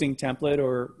closing template,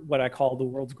 or what I call the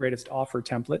world's greatest offer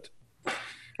template.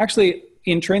 Actually,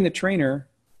 in Train the Trainer,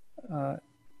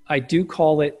 I do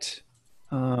call it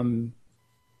the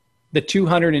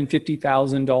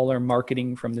 $250,000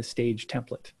 marketing from the stage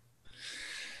template.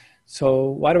 So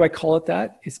why do I call it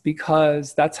that? It's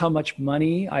because that's how much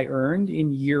money I earned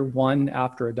in year one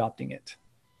after adopting it.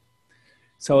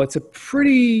 So it's a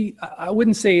pretty, I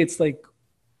wouldn't say it's like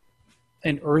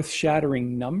an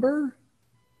earth-shattering number,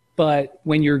 but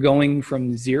when you're going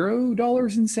from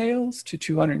 $0 in sales to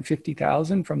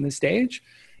 $250,000 from the stage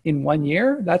in 1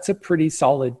 year, that's a pretty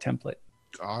solid template.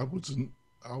 I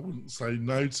wouldn't say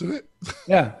no to it.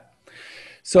 Yeah.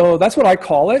 So that's what I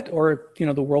call it, or,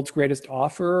 the world's greatest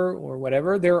offer or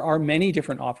whatever. There are many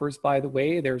different offers, by the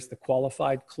way. There's the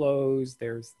qualified close.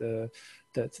 There's the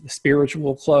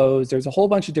spiritual close. There's a whole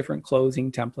bunch of different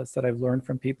closing templates that I've learned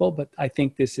from people, but I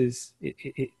think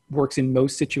it works in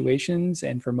most situations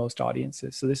and for most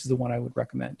audiences. So this is the one I would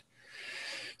recommend.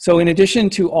 So in addition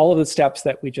to all of the steps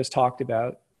that we just talked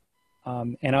about,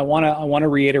 and I want to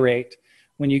reiterate,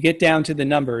 when you get down to the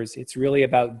numbers, it's really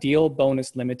about deal,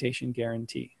 bonus, limitation,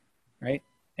 guarantee, right?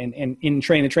 And in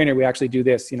Train the Trainer, we actually do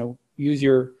this, use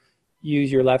your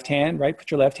left hand, right?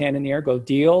 Put your left hand in the air, go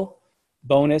deal,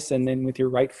 bonus, and then with your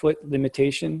right foot,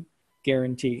 limitation,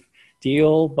 guarantee.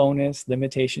 Deal, bonus,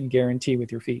 limitation, guarantee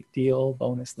with your feet. Deal,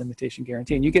 bonus, limitation,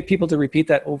 guarantee. And you get people to repeat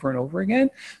that over and over again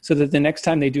so that the next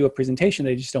time they do a presentation,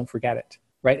 they just don't forget it,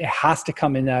 right? It has to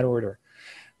come in that order.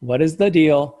 What is the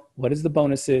deal? What is the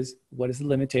bonuses? What is the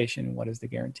limitation? And what is the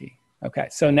guarantee? Okay,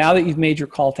 so now that you've made your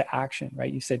call to action,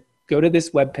 right? You said, go to this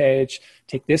webpage,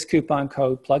 take this coupon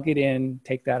code, plug it in,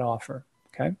 take that offer,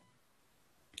 okay?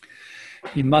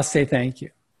 You must say thank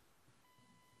you.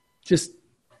 Just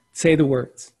say the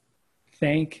words.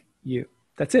 Thank you.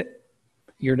 That's it.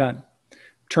 You're done.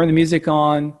 Turn the music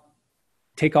on,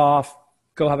 take off,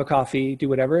 go have a coffee, do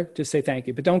whatever. Just say thank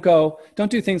you. But don't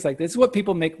do things like this. This is what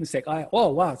people make mistake. Oh,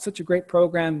 wow, it's such a great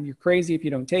program. You're crazy if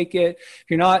you don't take it. If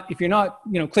you're not,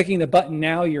 clicking the button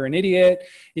now, you're an idiot.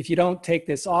 If you don't take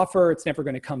this offer, it's never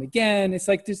going to come again. It's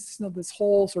like this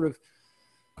whole sort of,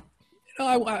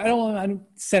 I don't want to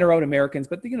center out Americans,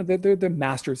 but they're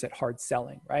masters at hard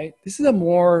selling, right? This is a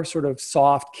more sort of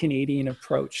soft Canadian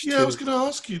approach. Yeah, I was going to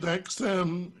ask you that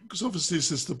because obviously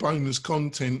this is the bonus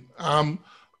content. Obviously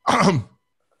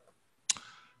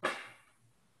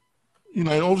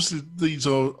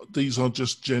these are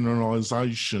just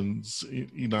generalizations,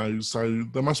 so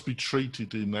they must be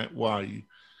treated in that way.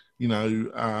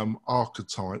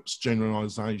 Archetypes,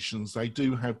 generalizations, they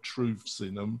do have truths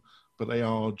in them, but they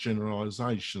are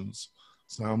generalizations.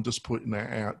 So I'm just putting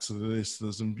that out to the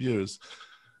listeners and viewers.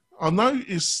 I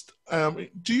noticed,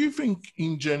 do you think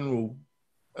in general,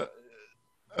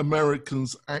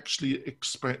 Americans actually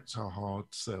expect a hard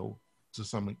sell to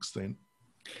some extent?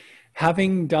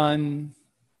 Having done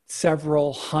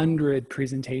several hundred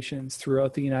presentations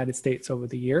throughout the United States over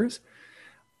the years,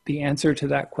 the answer to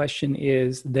that question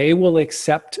is they will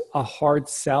accept a hard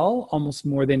sell almost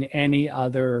more than any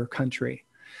other country.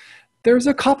 There's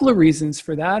a couple of reasons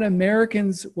for that.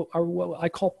 Americans are what I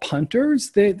call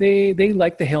punters. They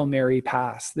like the Hail Mary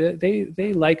pass.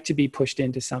 They like to be pushed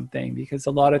into something because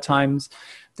a lot of times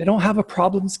they don't have a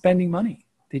problem spending money.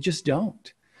 They just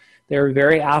don't. They're a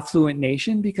very affluent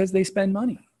nation because they spend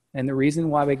money. And the reason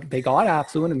why they got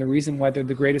affluent and the reason why they're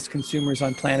the greatest consumers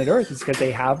on planet Earth is because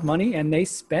they have money and they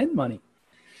spend money.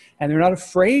 And they're not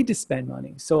afraid to spend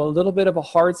money. So a little bit of a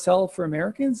hard sell for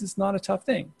Americans is not a tough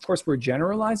thing. Of course, we're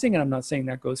generalizing, and I'm not saying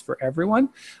that goes for everyone.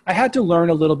 I had to learn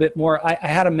a little bit more. I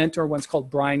had a mentor once called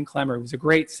Brian Clemmer, who was a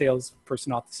great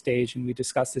salesperson off the stage, and we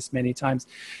discussed this many times.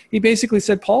 He basically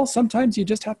said, Paul, sometimes you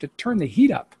just have to turn the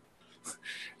heat up.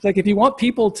 It's like if you want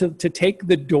people to take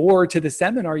the door to the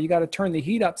seminar, you got to turn the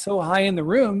heat up so high in the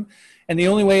room, and the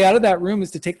only way out of that room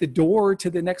is to take the door to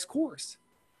the next course.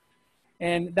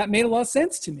 And that made a lot of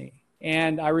sense to me.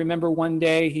 And I remember one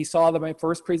day he saw my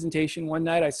first presentation one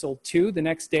night. I sold 2. The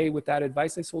next day with that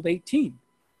advice, I sold 18,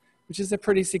 which is a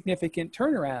pretty significant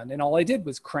turnaround. And all I did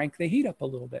was crank the heat up a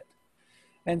little bit.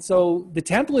 And so the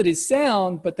template is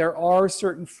sound, but there are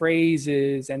certain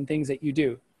phrases and things that you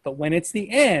do. But when it's the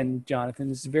end, Jonathan,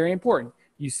 this is very important.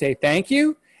 You say thank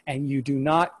you, and you do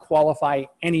not qualify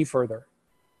any further.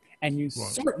 And you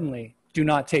certainly do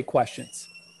not take questions.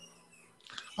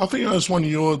 I think that's one of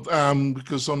your,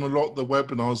 because on a lot of the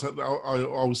webinars,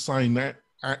 I was saying that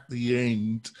at the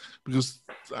end, because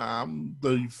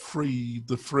the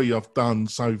three I've done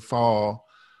so far,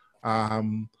 I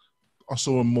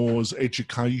saw them more as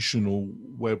educational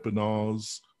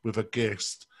webinars with a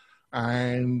guest,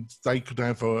 and they could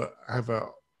have a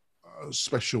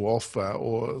special offer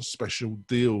or a special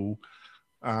deal,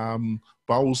 but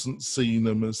I wasn't seeing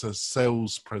them as a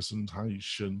sales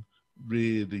presentation,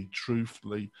 really,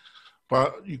 truthfully.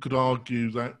 But you could argue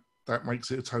that that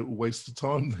makes it a total waste of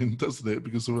time then, doesn't it?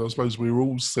 Because I suppose we're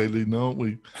all selling, aren't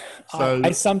we? So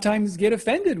I sometimes get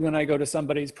offended when I go to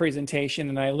somebody's presentation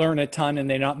and I learn a ton and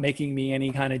they're not making me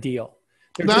any kind of deal.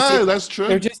 That's true.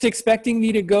 They're just expecting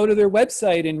me to go to their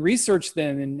website and research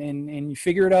them and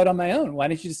figure it out on my own. Why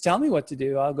don't you just tell me what to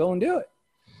do? I'll go and do it.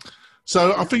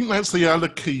 So I think that's the other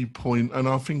key point, and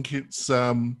I think it's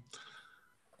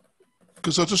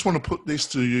because I just want to put this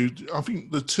to you. I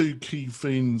think the 2 key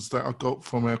things that I got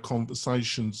from our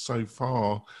conversation so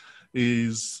far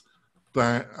is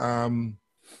that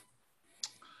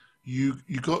you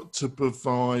got to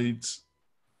provide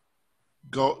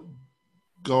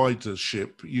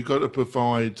guidership. You got to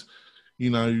provide,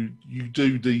 you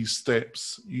do these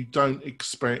steps. You don't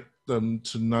expect them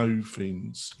to know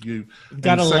things. You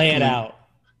got to lay it out.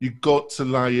 You've got to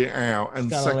lay it out.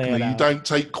 And secondly, you don't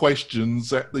take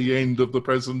questions at the end of the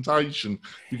presentation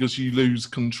because you lose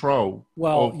control.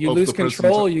 Well, you lose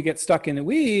control, you get stuck in the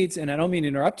weeds. And I don't mean to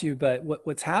interrupt you, but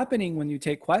what's happening when you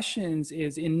take questions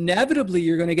is inevitably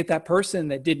you're going to get that person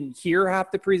that didn't hear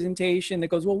half the presentation that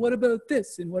goes, well, what about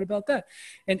this? And what about that?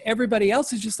 And everybody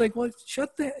else is just like, well,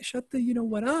 shut the, you know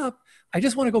what up. I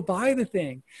just want to go buy the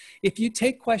thing. If you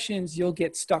take questions, you'll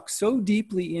get stuck so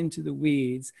deeply into the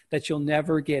weeds that you'll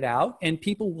never get out, and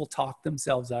people will talk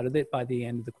themselves out of it by the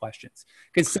end of the questions,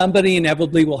 because somebody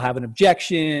inevitably will have an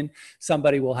objection.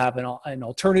 Somebody will have an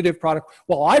alternative product.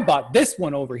 Well, I bought this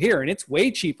one over here and it's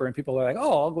way cheaper. And people are like,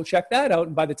 oh, I'll go check that out.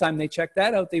 And by the time they check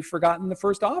that out, they've forgotten the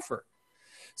first offer.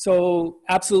 So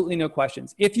absolutely no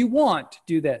questions. If you want,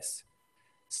 do this.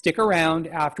 Stick around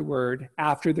afterward,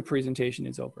 after the presentation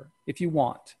is over, if you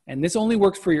want. And this only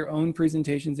works for your own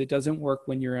presentations. It doesn't work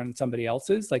when you're on somebody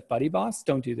else's, like Buddy Boss.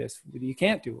 Don't do this. You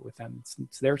can't do it with them.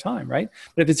 It's their time, right?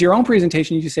 But if it's your own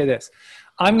presentation, you just say this.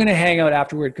 I'm going to hang out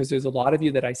afterward because there's a lot of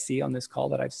you that I see on this call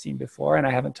that I've seen before and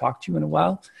I haven't talked to you in a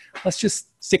while. Let's just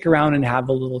stick around and have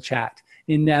a little chat.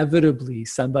 Inevitably,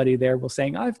 somebody there will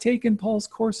say, I've taken Paul's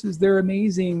courses. They're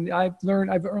amazing. I've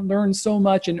learned so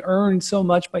much and earned so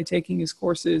much by taking his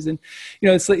courses. And, you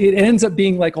know, it ends up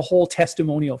being like a whole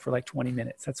testimonial for like 20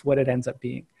 minutes. That's what it ends up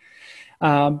being.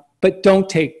 But don't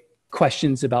take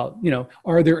questions about, you know,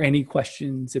 are there any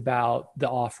questions about the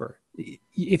offer?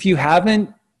 If you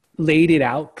haven't laid it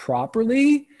out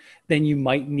properly, then you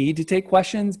might need to take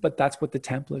questions, but that's what the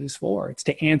template is for. It's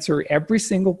to answer every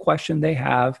single question they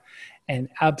have. And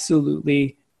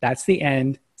absolutely, that's the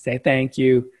end. Say thank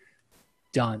you.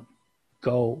 Done.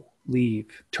 Go.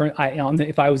 Leave.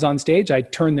 If I was on stage,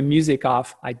 I'd turn the music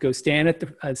off. I'd go stand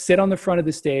sit on the front of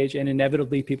the stage, and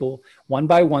inevitably people one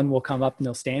by one will come up and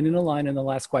they'll stand in a line and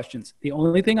they'll ask questions. The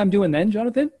only thing I'm doing then,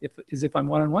 Jonathan, if I'm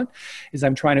one-on-one, is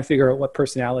I'm trying to figure out what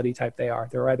personality type they are.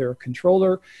 They're either a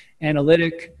controller,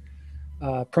 analytic,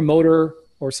 promoter,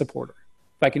 or supporter.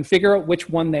 If I can figure out which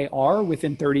one they are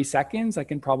within 30 seconds, I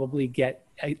can probably get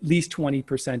at least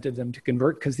 20% of them to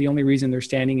convert, because the only reason they're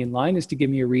standing in line is to give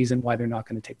me a reason why they're not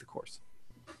going to take the course.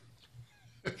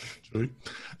 True.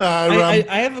 I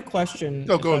have a question.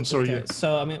 Oh, go on. Sorry. Okay. Yeah.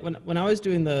 So, I mean, when I was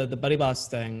doing the Buddy Boss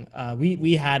thing,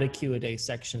 we had a Q&A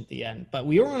section at the end, but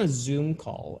we were on a Zoom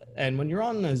call. And when you're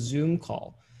on a Zoom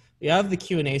call, you have the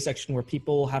Q&A section where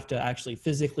people have to actually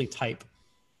physically type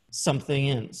something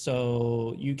in.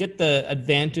 So you get the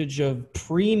advantage of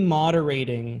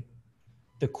pre-moderating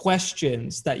the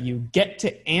questions that you get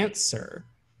to answer.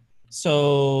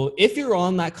 So if you're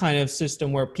on that kind of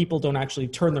system where people don't actually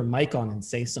turn their mic on and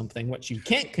say something, which you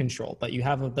can't control, but you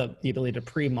have the ability to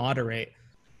pre-moderate,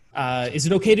 is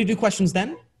it okay to do questions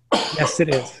then? Yes,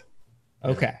 it is.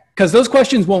 Okay. Because those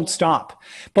questions won't stop.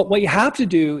 But what you have to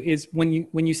do is when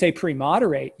you say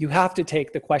pre-moderate, you have to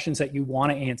take the questions that you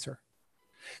want to answer.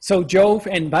 So Joe,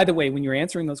 and by the way, when you're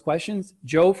answering those questions,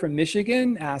 Joe from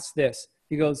Michigan asked this.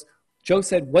 He goes, Joe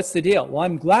said, what's the deal? Well,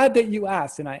 I'm glad that you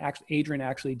asked. And Adrian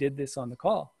actually did this on the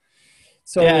call.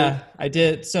 So yeah, I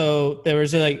did. So there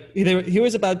was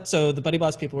the Buddy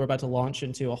Boss people were about to launch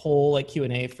into a whole like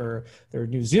Q&A for their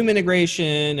new Zoom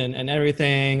integration and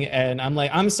everything. And I'm like,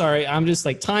 I'm sorry, I'm just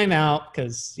like time out,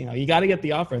 because, you know, you got to get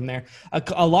the offer in there.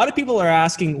 A lot of people are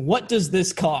asking, what does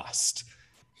this cost?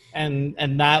 And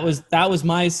that was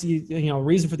my, you know,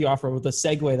 reason for the offer, with the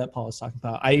segue that Paul was talking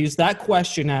about. I used that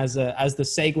question as the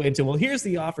segue into, well, here's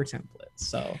the offer template.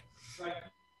 So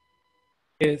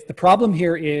the problem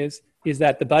here is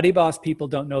that the Buddy Boss people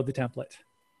don't know the template.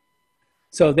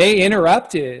 So they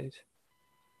interrupted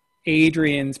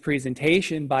Adrian's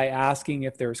presentation by asking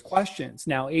if there's questions.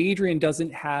 Now, Adrian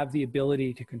doesn't have the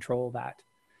ability to control that.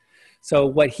 So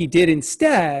what he did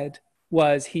instead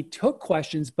was he took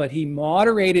questions, but he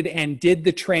moderated and did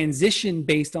the transition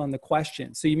based on the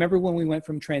question. So you remember when we went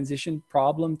from transition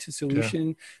problem to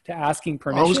solution to asking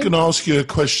permission? I was going to ask you a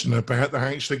question about that,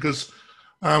 actually, because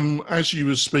as you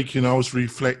were speaking, I was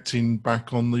reflecting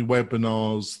back on the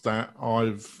webinars that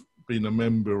I've been a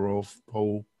member of,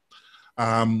 Paul.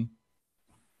 And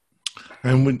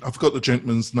I've got the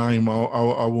gentleman's name.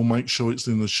 I will make sure it's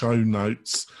in the show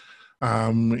notes.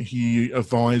 He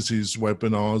advises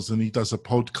webinars, and he does a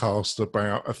podcast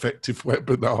about effective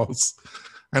webinars.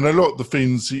 And a lot of the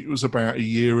things, it was about a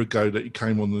year ago that he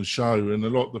came on the show, and a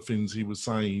lot of the things he was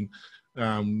saying,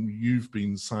 you've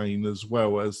been saying as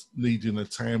well, as needing a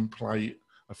template,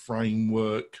 a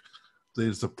framework.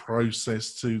 There's a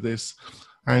process to this.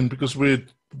 And because we're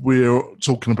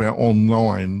talking about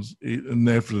online,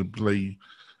 inevitably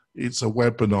it's a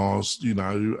webinars, you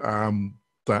know,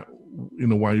 that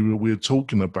in a way we're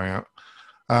talking about.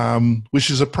 which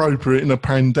is appropriate in a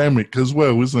pandemic as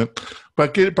well, isn't it?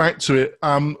 But get back to it.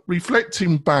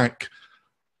 Reflecting back,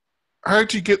 how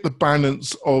do you get the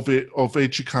balance of it, of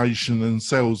education and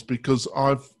sales? Because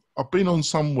I've been on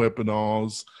some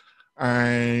webinars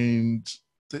and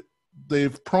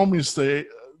they've promised it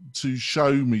to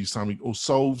show me something or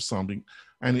solve something,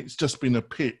 and it's just been a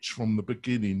pitch from the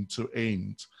beginning to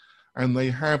end, and they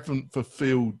haven't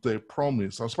fulfilled their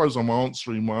promise. I suppose I'm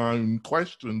answering my own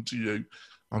question to you.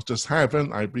 I just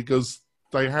haven't they? Because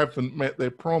they haven't met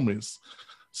their promise.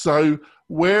 So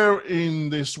where in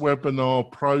this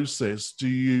webinar process do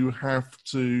you have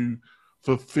to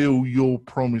fulfill your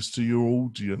promise to your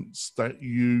audience that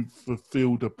you've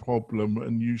fulfilled a problem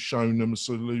and you've shown them a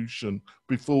solution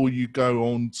before you go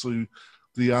on to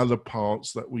the other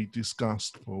parts that we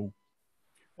discussed, Paul?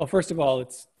 Well, first of all,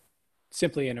 it's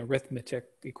simply an arithmetic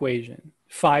equation.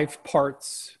 5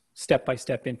 parts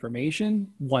step-by-step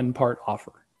information, 1 part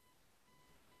offer.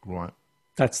 Right.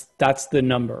 That's the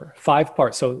number. 5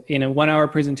 parts. So in a 1-hour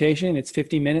presentation, it's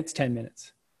 50 minutes, 10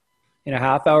 minutes. In a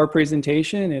half-hour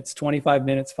presentation, it's 25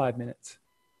 minutes, 5 minutes.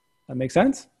 That make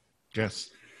sense? Yes.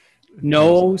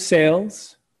 No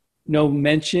sales, no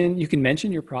mention. You can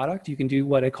mention your product. You can do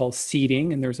what I call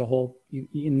seeding. And there's a whole,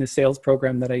 in the sales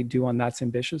program that I do on That's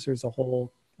Ambitious, there's a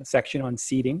whole section on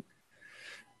seeding.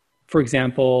 For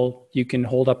example, you can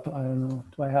hold up, I don't know,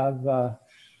 do I have,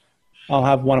 I'll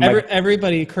have one of my...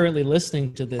 Everybody currently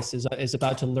listening to this is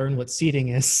about to learn what seeding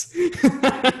is.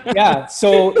 Yeah.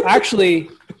 So actually,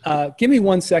 give me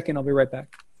 1 second. I'll be right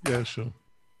back. Yeah, sure.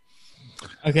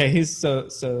 Okay. He's so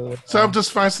I'm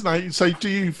just fascinated. So do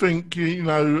you think, you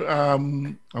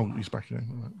know, oh, he's back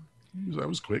in. That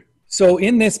was quick. So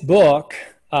in this book,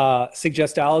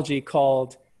 Suggestology,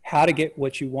 called How to Get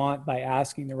What You Want by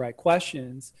Asking the Right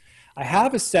Questions, I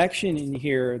have a section in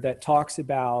here that talks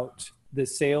about the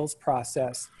sales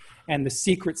process and the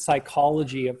secret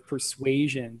psychology of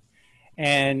persuasion.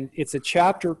 And it's a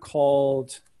chapter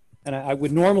called, and I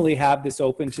would normally have this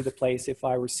open to the place if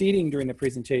I were seating during the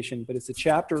presentation, but it's a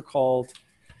chapter called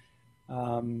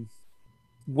When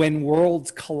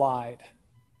Worlds Collide.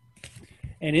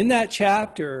 And in that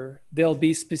chapter, there'll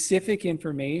be specific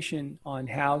information on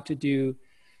how to do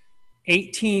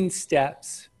 18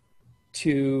 steps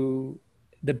to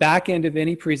the back end of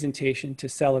any presentation to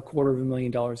sell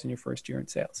 $250,000 in your first year in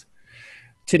sales.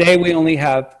 Today, we only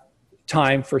have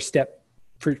time for steps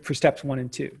 1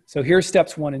 and 2. So here's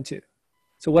steps 1 and 2.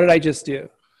 So what did I just do?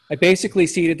 I basically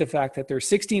seeded the fact that there are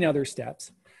 16 other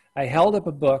steps. I held up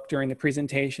a book during the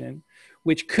presentation,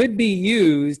 which could be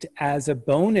used as a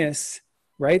bonus,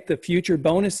 right? The future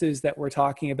bonuses that we're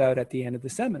talking about at the end of the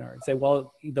seminar. And say,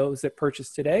 well, those that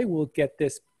purchase today will get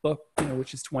this book, you know,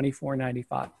 which is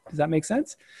 $24.95. Does that make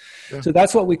sense? Yeah. So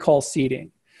that's what we call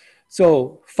seeding.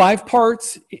 So 5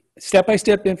 parts,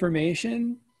 step-by-step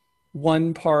information,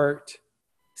 1 part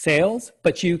sales,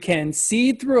 but you can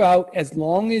seed throughout as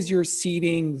long as you're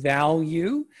seeding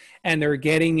value and they're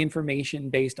getting information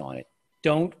based on it.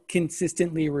 Don't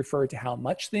consistently refer to how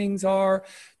much things are.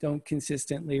 Don't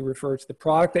consistently refer to the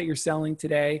product that you're selling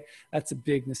today. That's a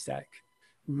big mistake.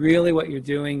 Really what you're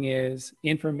doing is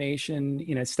information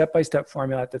in a step-by-step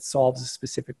formula that solves a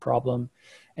specific problem,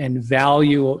 and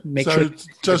value.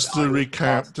 Just to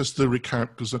recap,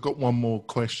 because I've got one more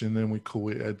question, then we call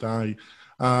it a day.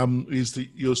 Is that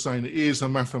you're saying it is a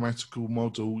mathematical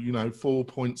model, you know, 4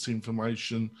 points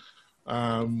information.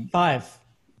 5.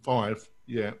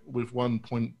 Yeah, with 1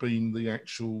 point being the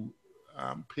actual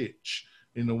pitch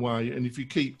in a way. And if you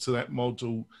keep to that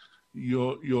model,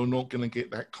 you're not going to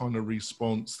get that kind of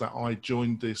response that I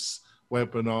joined this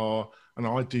webinar and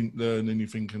I didn't learn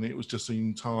anything and it was just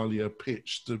entirely a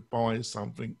pitch to buy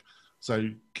something. So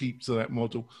keep to that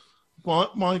model.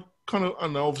 But my kind of,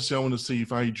 and obviously I want to see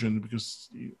if Adrian, because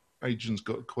Adrian's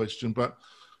got a question, but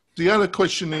the other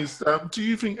question is, do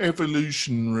you think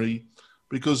evolutionary,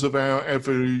 because of our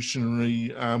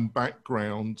evolutionary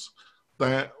background,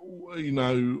 that, you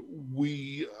know,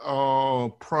 we are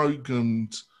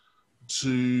programmed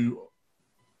to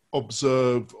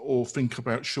observe or think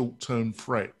about short-term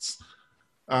threats?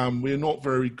 We're not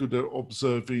very good at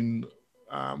observing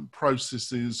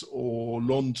processes or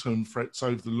long-term threats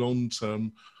over the long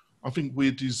term. I think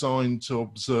we're designed to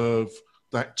observe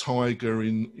that tiger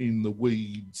in the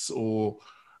weeds, or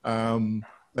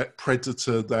that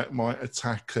predator that might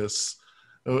attack us.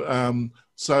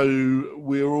 So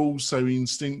we're also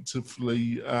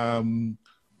instinctively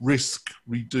risk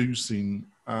reducing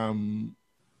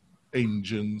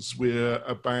engines. We're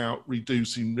about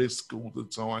reducing risk all the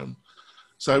time.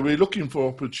 So we're looking for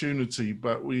opportunity,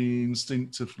 but we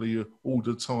instinctively all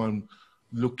the time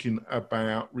looking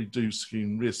about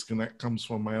reducing risk, and that comes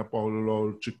from our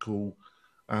biological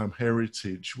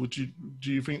heritage.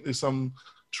 Do you think there's some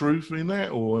truth in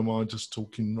that, or am I just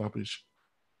talking rubbish?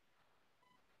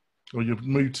 Or you're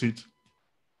muted.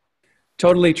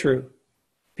 Totally true.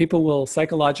 People will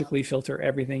psychologically filter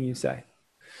everything you say.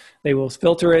 They will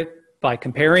filter it by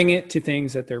comparing it to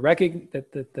things that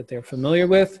that they're familiar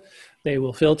with. They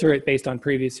will filter it based on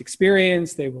previous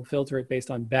experience. They will filter it based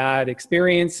on bad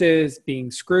experiences, being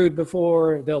screwed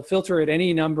before. They'll filter it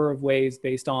any number of ways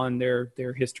based on their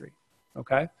history.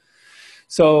 Okay?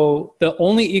 So the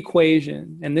only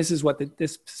equation, and this is what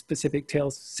this specific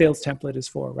sales template is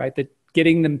for, right? That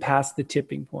getting them past the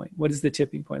tipping point. What is the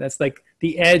tipping point? That's like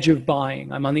the edge of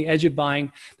buying. I'm on the edge of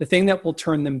buying. The thing that will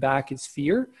turn them back is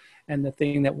fear, and the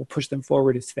thing that will push them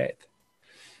forward is faith.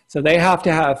 So they have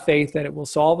to have faith that it will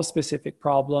solve a specific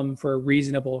problem for a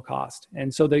reasonable cost.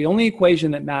 And so the only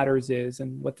equation that matters is,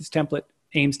 and what this template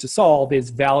aims to solve, is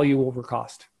value over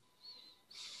cost.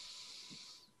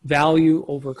 Value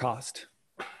over cost.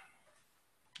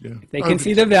 Yeah. If they can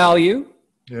see the value,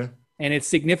 yeah, and it's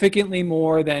significantly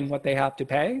more than what they have to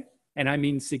pay, and I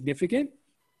mean significant,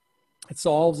 it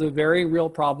solves a very real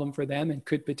problem for them and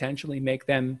could potentially make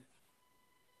them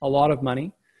a lot of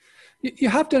money. You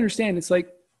have to understand, it's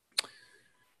like,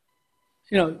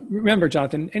 remember,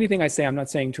 Jonathan, anything I say, I'm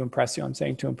not saying to impress you, I'm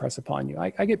saying to impress upon you.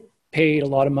 I get paid a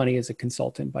lot of money as a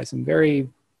consultant by some very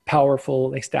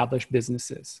powerful, established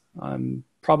businesses. I'm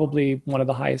probably one of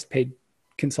the highest paid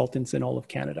consultants in all of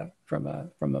Canada from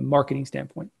a marketing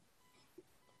standpoint.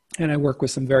 And I work with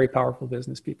some very powerful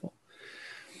business people.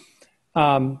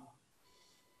 I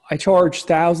charge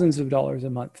thousands of dollars a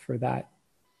month for that,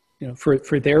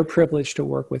 for their privilege to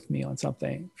work with me on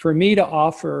something. For me to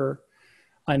offer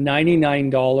a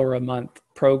 $99 a month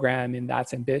program, and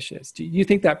that's ambitious. Do you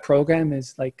think that program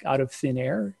is like out of thin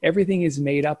air? Everything is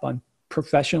made up on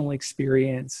professional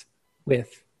experience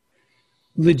with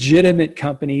legitimate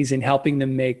companies and helping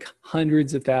them make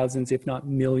hundreds of thousands, if not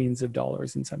millions of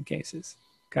dollars in some cases.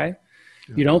 Okay.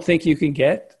 Yeah. You don't think you can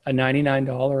get a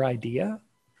 $99 idea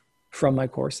from my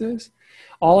courses?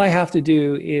 All I have to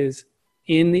do is,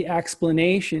 in the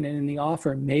explanation and in the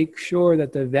offer, make sure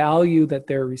that the value that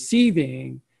they're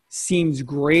receiving seems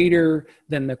greater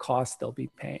than the cost they'll be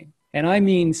paying. And I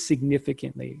mean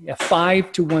significantly, a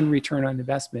 5-to-1 return on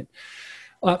investment.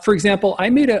 For example, I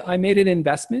made an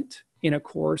investment in a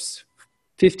course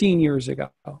 15 years ago.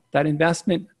 That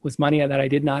investment was money that I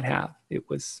did not have. It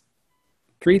was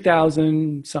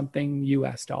 3,000 something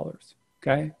US dollars.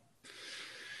 Okay.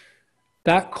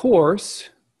 That course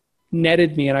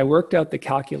netted me, and I worked out the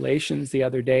calculations the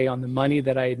other day on the money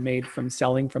that I had made from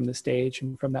selling from the stage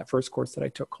and from that first course that I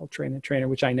took called Train the Trainer,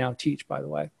 which I now teach, by the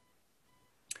way.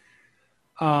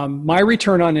 My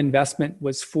return on investment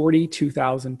was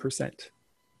 42,000%.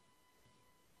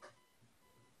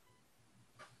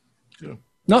 Yeah.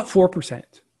 Not 4%.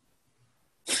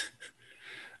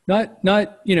 not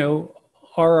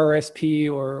RRSP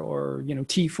or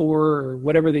T4 or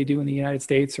whatever they do in the United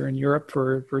States or in Europe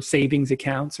for savings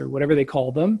accounts or whatever they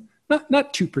call them.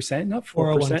 Not 2%, not 4%,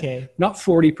 401k. Not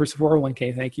 40%,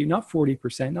 401k, thank you. Not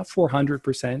 40%, not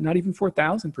 400%, not even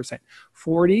 4,000%.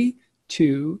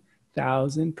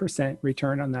 42,000%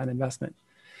 return on that investment.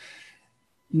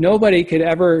 Nobody could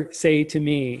ever say to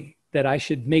me that I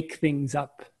should make things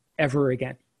up ever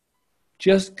again.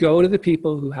 Just go to the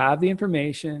people who have the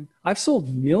information. I've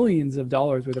sold millions of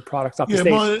dollars worth of products off the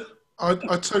stage. I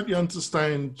totally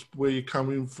understand where you're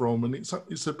coming from, and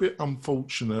it's a bit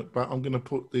unfortunate, but I'm going to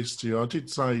put this to you. I did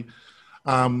say,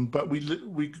 but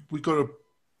we got to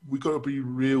be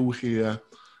real here.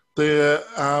 There,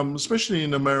 especially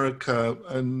in America,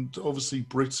 and obviously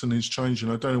Britain is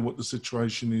changing. I don't know what the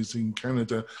situation is in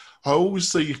Canada. I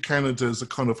always see Canada as a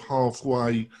kind of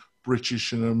halfway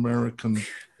British and American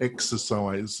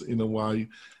exercise in a way.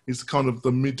 It's kind of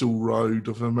the middle road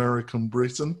of American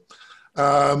Britain.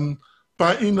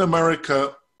 But in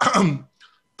America,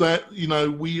 that,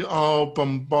 we are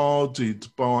bombarded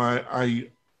by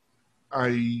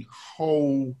a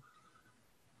whole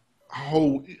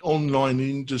online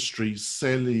industry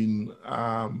selling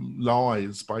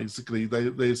lies, basically.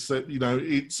 They said,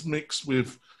 it's mixed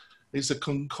with, it's a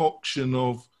concoction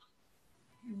of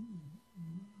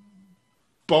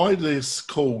buy this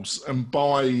course and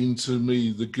buy into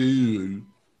me, the guru.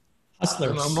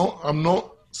 Hustlers. And I'm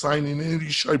not saying in any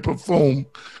shape or form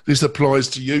this applies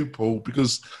to you, Paul,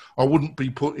 because I wouldn't be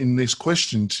putting this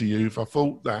question to you if I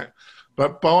thought that.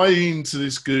 But buy into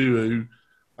this guru,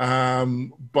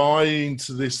 buy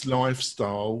into this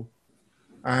lifestyle,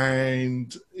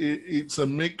 and it's a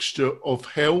mixture of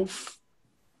health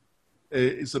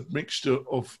it's a mixture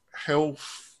of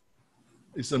health.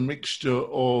 It's a mixture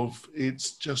of,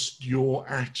 it's just your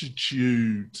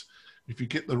attitude. If you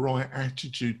get the right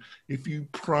attitude, if you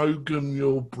program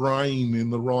your brain in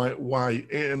the right way,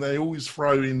 and they always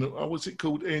throw in, what's it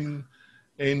called,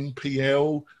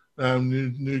 NPL,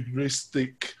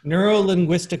 neuro-linguistic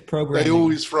programming. They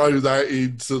always throw that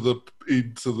into the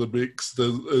mix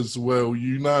as well.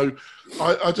 You know,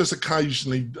 I just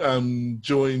occasionally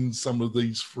join some of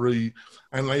these free,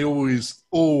 and they always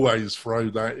throw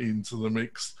that into the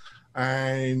mix.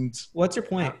 And what's your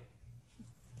point?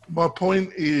 My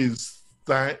point is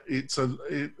that it's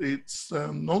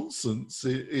nonsense.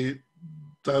 It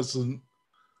doesn't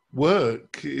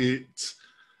work.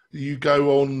 You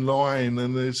go online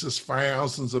and there's just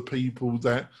thousands of people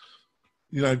that,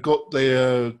 you know, got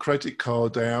their credit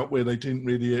card out where they didn't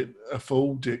really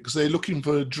afford it because they're looking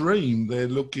for a dream. They're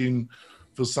looking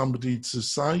for somebody to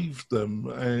save them,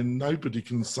 and nobody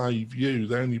can save you.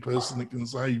 The only person that can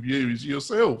save you is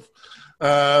yourself.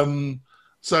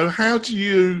 So how do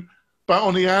you... But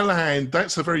on the other hand,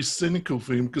 that's a very cynical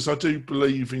thing, because I do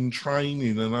believe in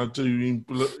training and I do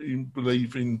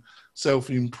believe in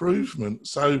self-improvement.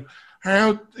 So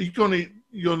how you got any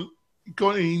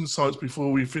insights before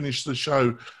we finish the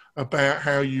show about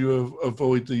how you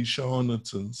avoid these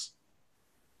charlatans?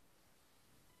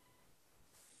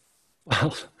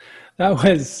 Well, that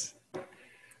was,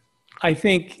 I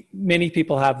think many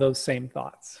people have those same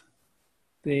thoughts.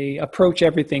 They approach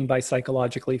everything by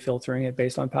psychologically filtering it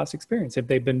based on past experience. If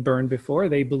they've been burned before,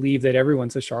 they believe that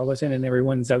everyone's a charlatan and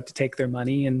everyone's out to take their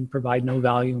money and provide no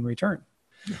value in return.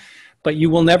 Yeah. But you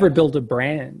will never build a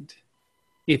brand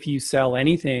if you sell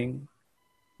anything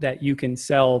that you can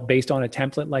sell based on a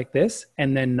template like this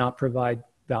and then not provide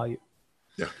value.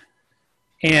 Yeah.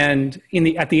 And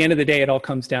at the end of the day, it all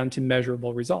comes down to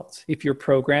measurable results. If your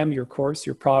program, your course,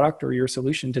 your product, or your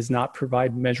solution does not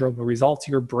provide measurable results,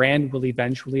 your brand will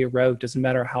eventually erode. Doesn't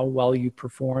matter how well you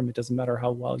perform. It doesn't matter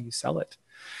how well you sell it.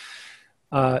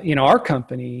 In our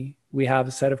company, we have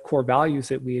a set of core values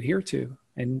that we adhere to.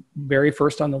 And very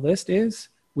first on the list is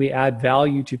we add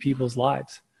value to people's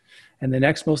lives. And the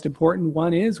next most important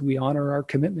one is we honor our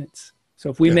commitments. So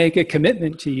if we make a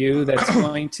commitment to you that's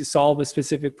going to solve a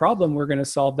specific problem, we're going to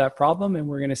solve that problem, and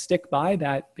we're going to stick by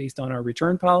that based on our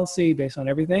return policy, based on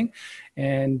everything.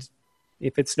 And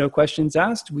if it's no questions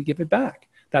asked, we give it back.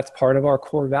 That's part of our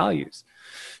core values.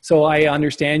 So I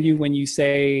understand you when you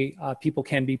say people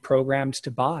can be programmed to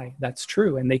buy. That's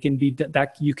true. And they can be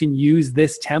that you can use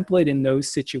this template in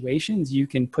those situations. You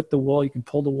can pull the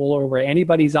wool over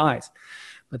anybody's eyes.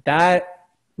 But that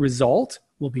result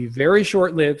will be very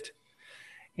short-lived.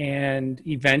 And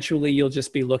eventually you'll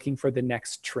just be looking for the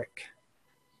next trick.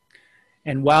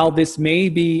 And while this may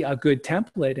be a good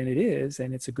template, and it is,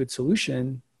 and it's a good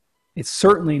solution, it's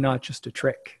certainly not just a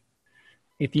trick.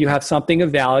 If you have something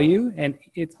of value, and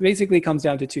it basically comes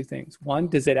down to two things. One,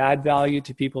 does it add value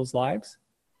to people's lives,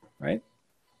 right?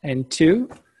 And two,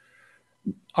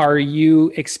 are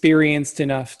you experienced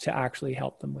enough to actually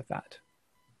help them with that?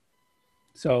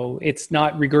 So it's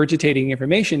not regurgitating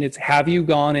information. It's, have you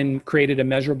gone and created a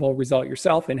measurable result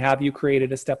yourself, and have you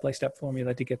created a step-by-step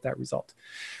formula to get that result?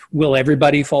 Will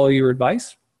everybody follow your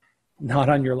advice? Not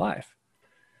on your life.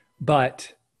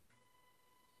 But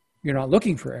you're not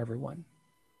looking for everyone.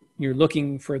 You're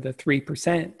looking for the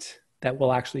 3% that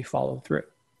will actually follow through.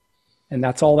 And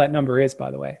that's all that number is,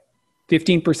 by the way.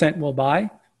 15% will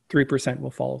buy, 3% will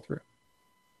follow through.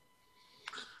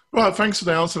 Right, thanks for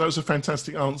the answer. That was a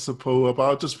fantastic answer, Paul. But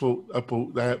I just thought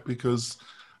that because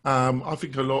I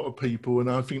think a lot of people, and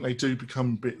I think they do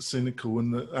become a bit cynical,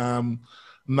 and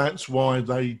that's why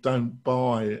they don't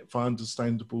buy it for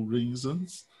understandable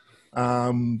reasons.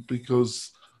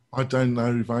 Because I don't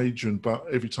know if Adrian, but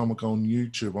every time I go on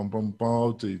YouTube, I'm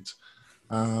bombarded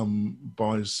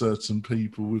by certain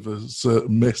people with a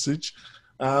certain message.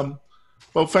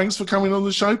 Well, thanks for coming on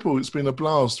the show, Paul. It's been a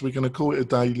blast. We're going to call it a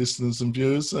day, listeners and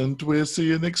viewers, and we'll see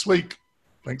you next week.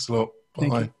 Thanks a lot.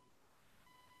 Bye.